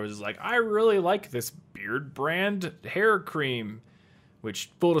 100 followers is like, I really like this Beard Brand hair cream, which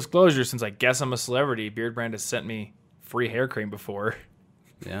full disclosure, since I guess I'm a celebrity, Beard Brand has sent me free hair cream before.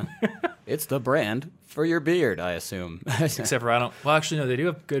 Yeah. It's the brand for your beard, I assume. Except for I don't. Well, actually, no, they do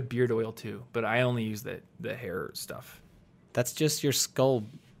have good beard oil too, but I only use the hair stuff. That's just your skull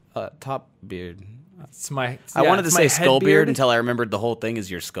top beard. It's my. I wanted to it's say my skull head beard until I remembered the whole thing is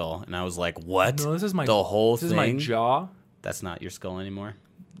your skull, and I was like, "What? No, this is my the whole this thing? is my jaw. That's not your skull anymore.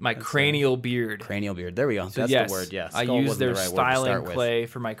 My cranial beard. Cranial beard. There we go. So That's yes, the word. Yeah, I skull use wasn't their the right word to styling start with, clay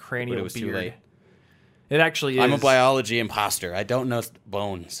for my but cranial it was too beard. late. It actually is. I'm a biology imposter. I don't know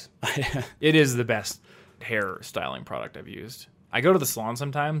bones. It is the best hair styling product I've used. I go to the salon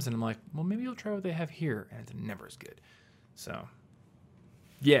sometimes and I'm like, well, maybe I'll try what they have here, and it's never as good. So,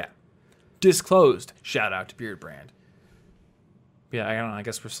 yeah, disclosed. Shout out to Beard Brand. Yeah, I don't know. I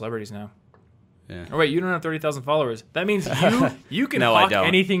guess we're celebrities now. Yeah. Oh wait, you don't have 30,000 followers. That means you can No, I hawk don't.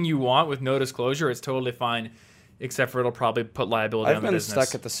 anything you want with no disclosure. It's totally fine, except for it'll probably put liability I've on the been business.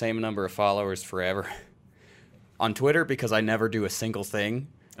 stuck at the same number of followers forever. On Twitter because I never do a single thing.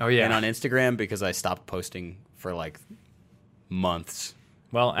 Oh yeah. And on Instagram because I stopped posting for like months.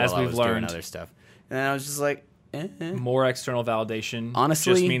 Well, as while I we've was doing learned, other stuff, and I was just like, more external validation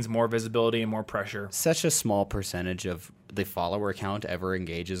Honestly- just means more visibility and more pressure. such a small percentage of the follower count ever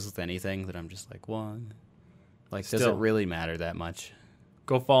engages with anything that I'm just like, well, like, does Still. it really matter that much?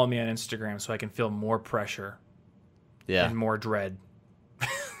 Go follow me on Instagram so I can feel more pressure Yeah, and more dread.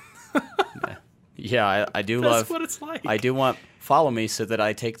 yeah, I do That's love. what it's like. I do want follow me so that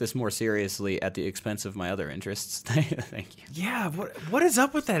I take this more seriously at the expense of my other interests. Thank you. Yeah, what is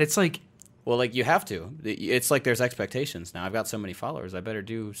up with that? It's like, Well, like you have to. It's like there's expectations now. I've got so many followers. I better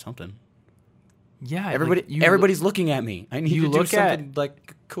do something. yeah, Everybody, like, everybody's looking at me. I need you to do look at- something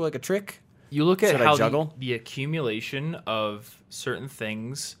like cool, like a trick. you look at Should I how juggle? the accumulation of certain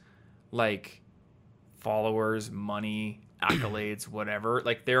things like followers, money, accolades, whatever,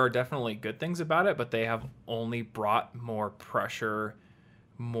 like there are definitely good things about it, but they have only brought more pressure,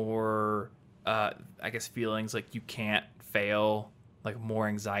 more I guess feelings like you can't fail, like more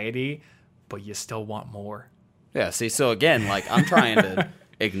anxiety, but you still want more. Yeah, see, so again, like I'm trying to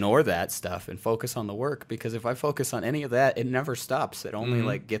ignore that stuff and focus on the work, because if I focus on any of that, it never stops. It only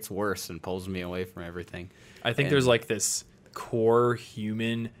like gets worse and pulls me away from everything. I think there's like this core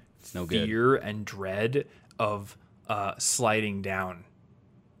human no good. fear and dread of sliding down,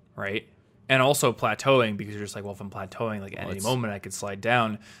 right? And also plateauing, because you're just like, well, if I'm plateauing, like at any moment I could slide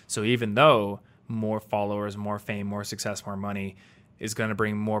down. So even though more followers, more fame, more success, more money is going to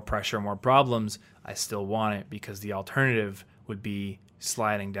bring more pressure, more problems, I still want it, because the alternative would be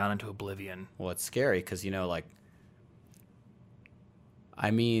sliding down into oblivion. Well, it's scary because, you know, like, I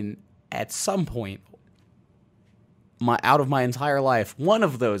mean, at some point, out of my entire life, one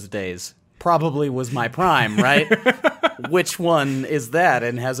of those days probably was my prime, right? Which one is that,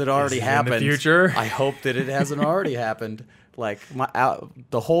 and has it already happened? In the future? I hope that it hasn't already happened. Like,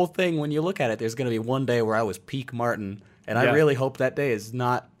 the whole thing, when you look at it, there's going to be one day where I was peak Martin, and I really hope that day has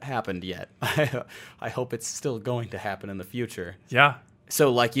not happened yet. I hope it's still going to happen in the future. Yeah.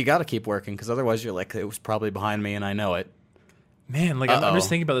 So, like, you got to keep working, because otherwise you're like, it was probably behind me, and I know it. Man, like, I'm just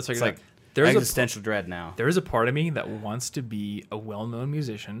thinking about this. It's like there's existential dread now. There is a part of me that wants to be a well-known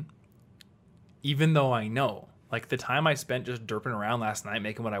musician, even though I know, like, the time I spent just derping around last night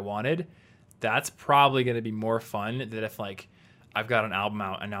making what I wanted, that's probably going to be more fun than if, like, I've got an album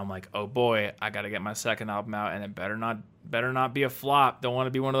out and now I'm like, oh boy, I got to get my second album out, and it better not be a flop. Don't want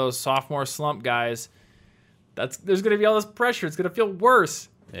to be one of those sophomore slump guys. There's going to be all this pressure. It's going to feel worse.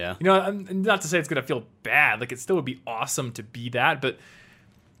 Yeah. You know, not to say it's going to feel bad. Like, it still would be awesome to be that, but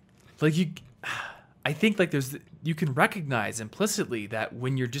like I think like you can recognize implicitly that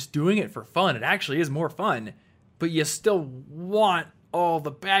when you're just doing it for fun, it actually is more fun, but you still want all the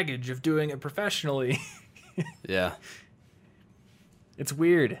baggage of doing it professionally. Yeah. It's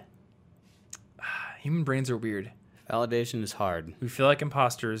weird. Human brains are weird. Validation is hard. We feel like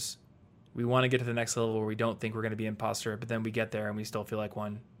imposters. We want to get to the next level where we don't think we're going to be an imposter, but then we get there and we still feel like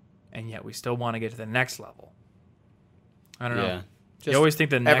one, and yet we still want to get to the next level. I don't know. Yeah. You always think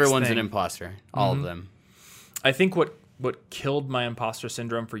the next everyone's thing, an imposter. All of them. I think what killed my imposter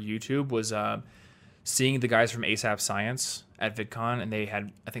syndrome for YouTube was seeing the guys from ASAP Science at VidCon, and they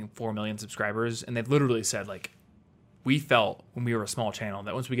had, I think, 4 million subscribers, and they literally said, like, we felt when we were a small channel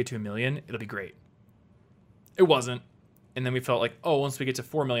that once we get to 1 million, it'll be great. It wasn't. And then we felt like, oh, once we get to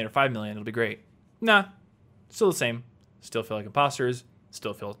 4 million or 5 million, it'll be great. Nah, still the same. Still feel like imposters.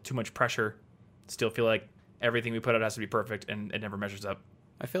 Still feel too much pressure. Still feel like everything we put out has to be perfect, and it never measures up.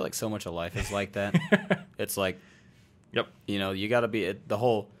 I feel like so much of life is like that. It's like, Yep. you know, you got to be the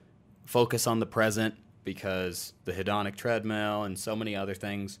whole focus on the present, because the hedonic treadmill and so many other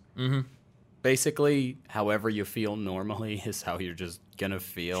things. Mm-hmm. Basically, however you feel normally is how you're just going to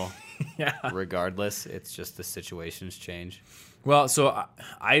feel. Yeah. Regardless. It's just the situations change. Well, so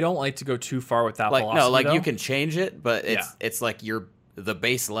I don't like to go too far with that Like, philosophy, no, like though. you can change it, but Yeah. it's like the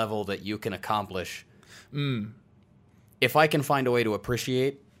base level that you can accomplish. If I can find a way to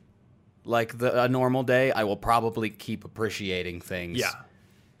appreciate like a normal day, I will probably keep appreciating things. Yeah.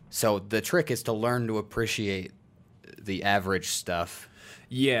 So the trick is to learn to appreciate the average stuff.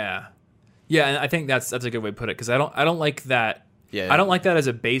 Yeah. Yeah, and I think that's a good way to put it, because I don't like that. Yeah. I don't like that as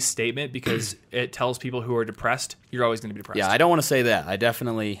a base statement, because it tells people who are depressed, you're always going to be depressed. Yeah, I don't want to say that. I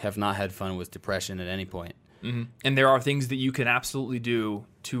definitely have not had fun with depression at any point. Mm-hmm. And there are things that you can absolutely do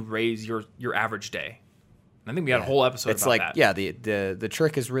to raise your average day. I think we had a whole episode It's about like, that. yeah, the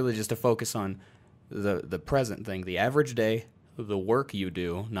trick is really just to focus on the present thing, the average day, the work you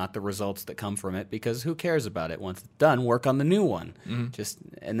do, not the results that come from it, because who cares about it? Once it's done, work on the new one.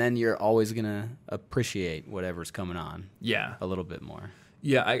 And then you're always going to appreciate whatever's coming on. Yeah. A little bit more.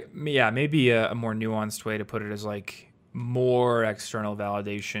 Yeah, maybe a more nuanced way to put it is like more external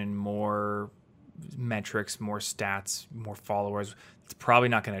validation, more metrics, more stats, more followers. It's probably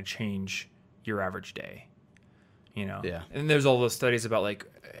not going to change your average day, you know? Yeah. And there's all those studies about like,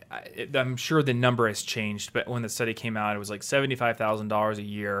 I'm sure the number has changed, but when the study came out, it was like $75,000 a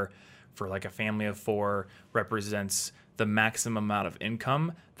year for like a family of 4 represents the maximum amount of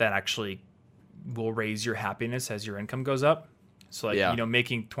income that actually will raise your happiness as your income goes up. So like, you know,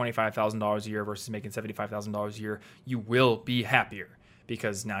 making $25,000 a year versus making $75,000 a year, you will be happier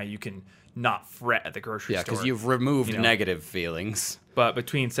because now you can not fret at the grocery store. Yeah, because you've removed you know? negative feelings. But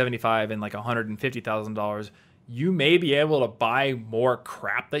between $75,000 and like $150,000, you may be able to buy more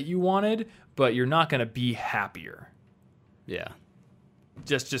crap that you wanted, but you're not going to be happier. Yeah.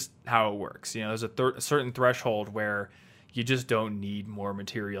 Just how it works. You know, there's a certain threshold where you just don't need more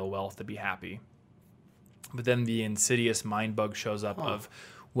material wealth to be happy. But then the insidious mind bug shows up of,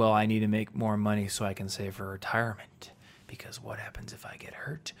 well, I need to make more money so I can save for retirement. Because what happens if I get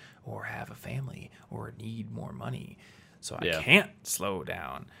hurt or have a family or need more money? So I can't slow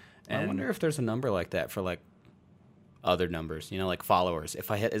down. And I wonder if there's a number like that for like other numbers, you know, like followers. If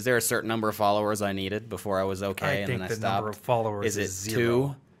I hit, is there a certain number of followers I needed before I was okay, and then I stopped? I think the number of followers is zero.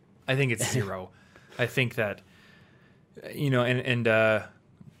 2? I think it's 0. I think that, you know, and I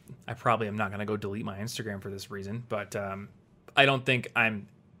probably am not going to go delete my Instagram for this reason, but I don't think I'm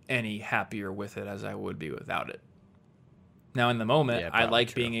any happier with it as I would be without it. Now, in the moment, I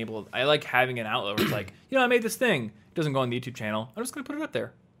like being able, I like having an outlet where it's like, you know, I made this thing. It doesn't go on the YouTube channel. I'm just going to put it up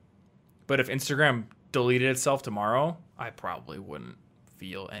there. But if Instagram deleted itself tomorrow, I probably wouldn't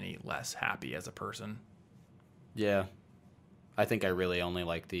feel any less happy as a person. Yeah. I think I really only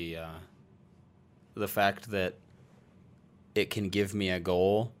like the fact that it can give me a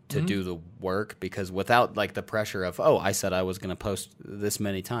goal to do the work, because without like the pressure of, oh, I said I was going to post this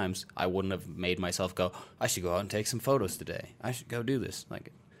many times, I wouldn't have made myself go, I should go out and take some photos today. I should go do this.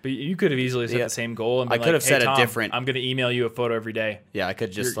 Like, but you could have easily set the same goal. And I could have set Tom, a different. I'm going to email you a photo every day. Yeah, I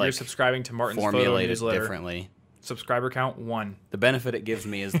could just you're subscribing to Martin's formulate photo newsletter. it differently. Subscriber count 1. The benefit it gives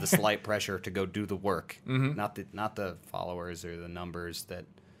me is the slight pressure to go do the work, not the followers or the numbers that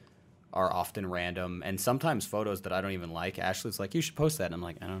are often random, and sometimes photos that I don't even like. Ashley's like, you should post that, and I'm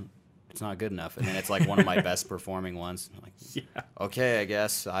like, it's not good enough. And then it's like one of my best performing ones. I'm like, okay, I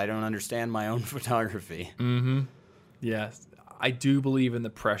guess I don't understand my own photography. Yes, I do believe in the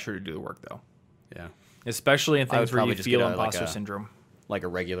pressure to do the work, though. Yeah, especially in things where you feel imposter syndrome. Like a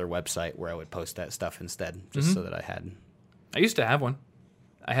regular website where I would post that stuff instead, just so that I had. I used to have one.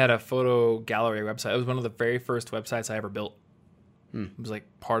 I had a photo gallery website. It was one of the very first websites I ever built. It was like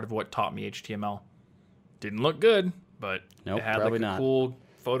part of what taught me HTML. Didn't look good, but it had like a cool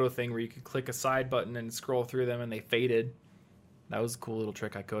photo thing where you could click a side button and scroll through them and they faded. That was a cool little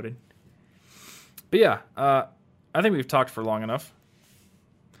trick I coded. But yeah, I think we've talked for long enough.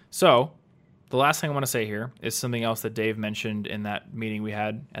 So the last thing I want to say here is something else that Dave mentioned in that meeting we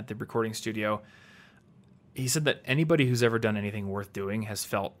had at the recording studio. He said that anybody who's ever done anything worth doing has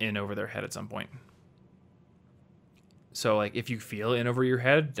felt in over their head at some point. So, like, if you feel in over your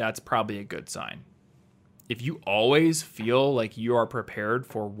head, that's probably a good sign. If you always feel like you are prepared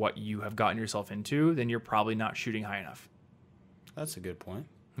for what you have gotten yourself into, then you're probably not shooting high enough. That's a good point.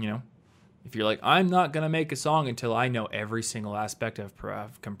 You know? If you're like, I'm not going to make a song until I know every single aspect of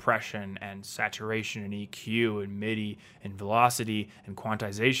compression and saturation and EQ and MIDI and velocity and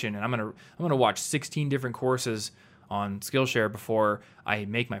quantization, and I'm going to watch 16 different courses on Skillshare before I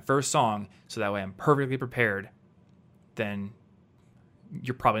make my first song so that way I'm perfectly prepared, then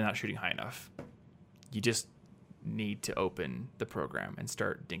you're probably not shooting high enough. You just need to open the program and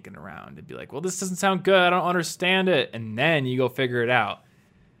start dinking around and be like, well, this doesn't sound good. I don't understand it. And then you go figure it out.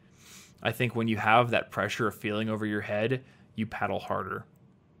 I think when you have that pressure of feeling over your head, you paddle harder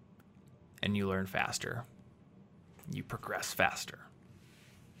and you learn faster. You progress faster.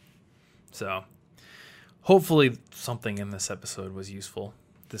 So hopefully something in this episode was useful.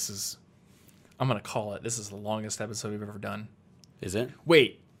 I'm going to call it, this is the longest episode we've ever done. Is it?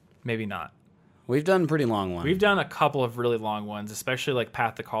 Wait, maybe not. We've done pretty long ones. We've done a couple of really long ones, especially like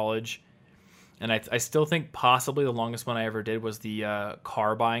Path to College. And I still think possibly the longest one I ever did was the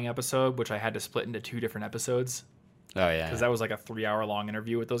car buying episode, which I had to split into 2 different episodes. Oh, yeah. Because that was like a 3-hour long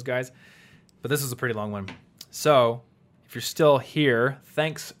interview with those guys. But this is a pretty long one. So if you're still here,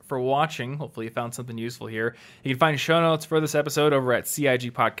 thanks for watching. Hopefully you found something useful here. You can find show notes for this episode over at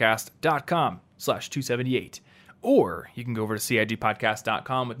cigpodcast.com/278. Or you can go over to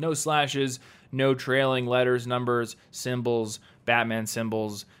cigpodcast.com with no slashes, no trailing letters, numbers, symbols, Batman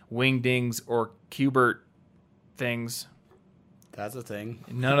symbols, wingdings, or Qbert things. That's a thing.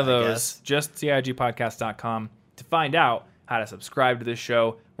 None of those. Just cigpodcast.com to find out how to subscribe to this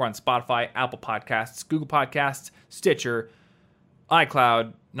show. We're on Spotify, Apple Podcasts, Google Podcasts, Stitcher,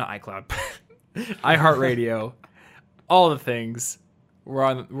 iHeartRadio, all the things. We're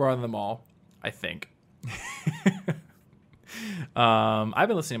on them all, I think. I've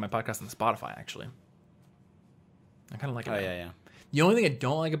been listening to my podcast on Spotify, actually. I kind of like it. Oh, yeah. The only thing I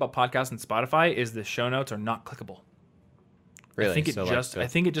don't like about podcasts on Spotify is the show notes are not clickable. Really? I think I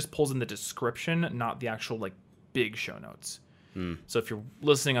think it just pulls in the description, not the actual like big show notes. So if you're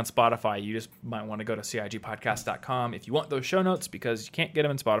listening on Spotify, you just might want to go to cigpodcast.com if you want those show notes, because you can't get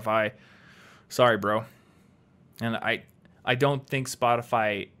them in Spotify. Sorry, bro. And I don't think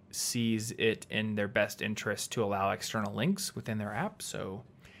Spotify sees it in their best interest to allow external links within their app. So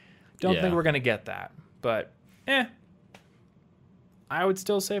don't think we're going to get that. But, I would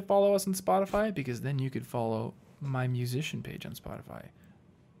still say follow us on Spotify, because then you could follow my musician page on Spotify.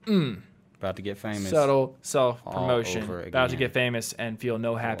 About to get famous. Subtle self-promotion. All over About to again. get famous and feel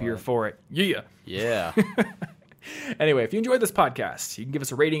no happier for it. Yeah. Yeah. Anyway, if you enjoyed this podcast, you can give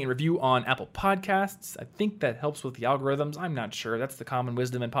us a rating and review on Apple Podcasts. I think that helps with the algorithms. I'm not sure. That's the common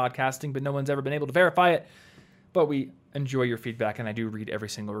wisdom in podcasting, but no one's ever been able to verify it. But we enjoy your feedback, and I do read every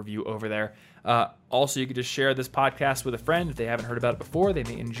single review over there. Also, you could just share this podcast with a friend. If they haven't heard about it before, they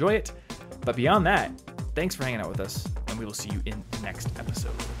may enjoy it. But beyond that, thanks for hanging out with us, and we will see you in the next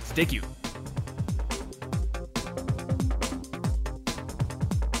episode. Stay cute.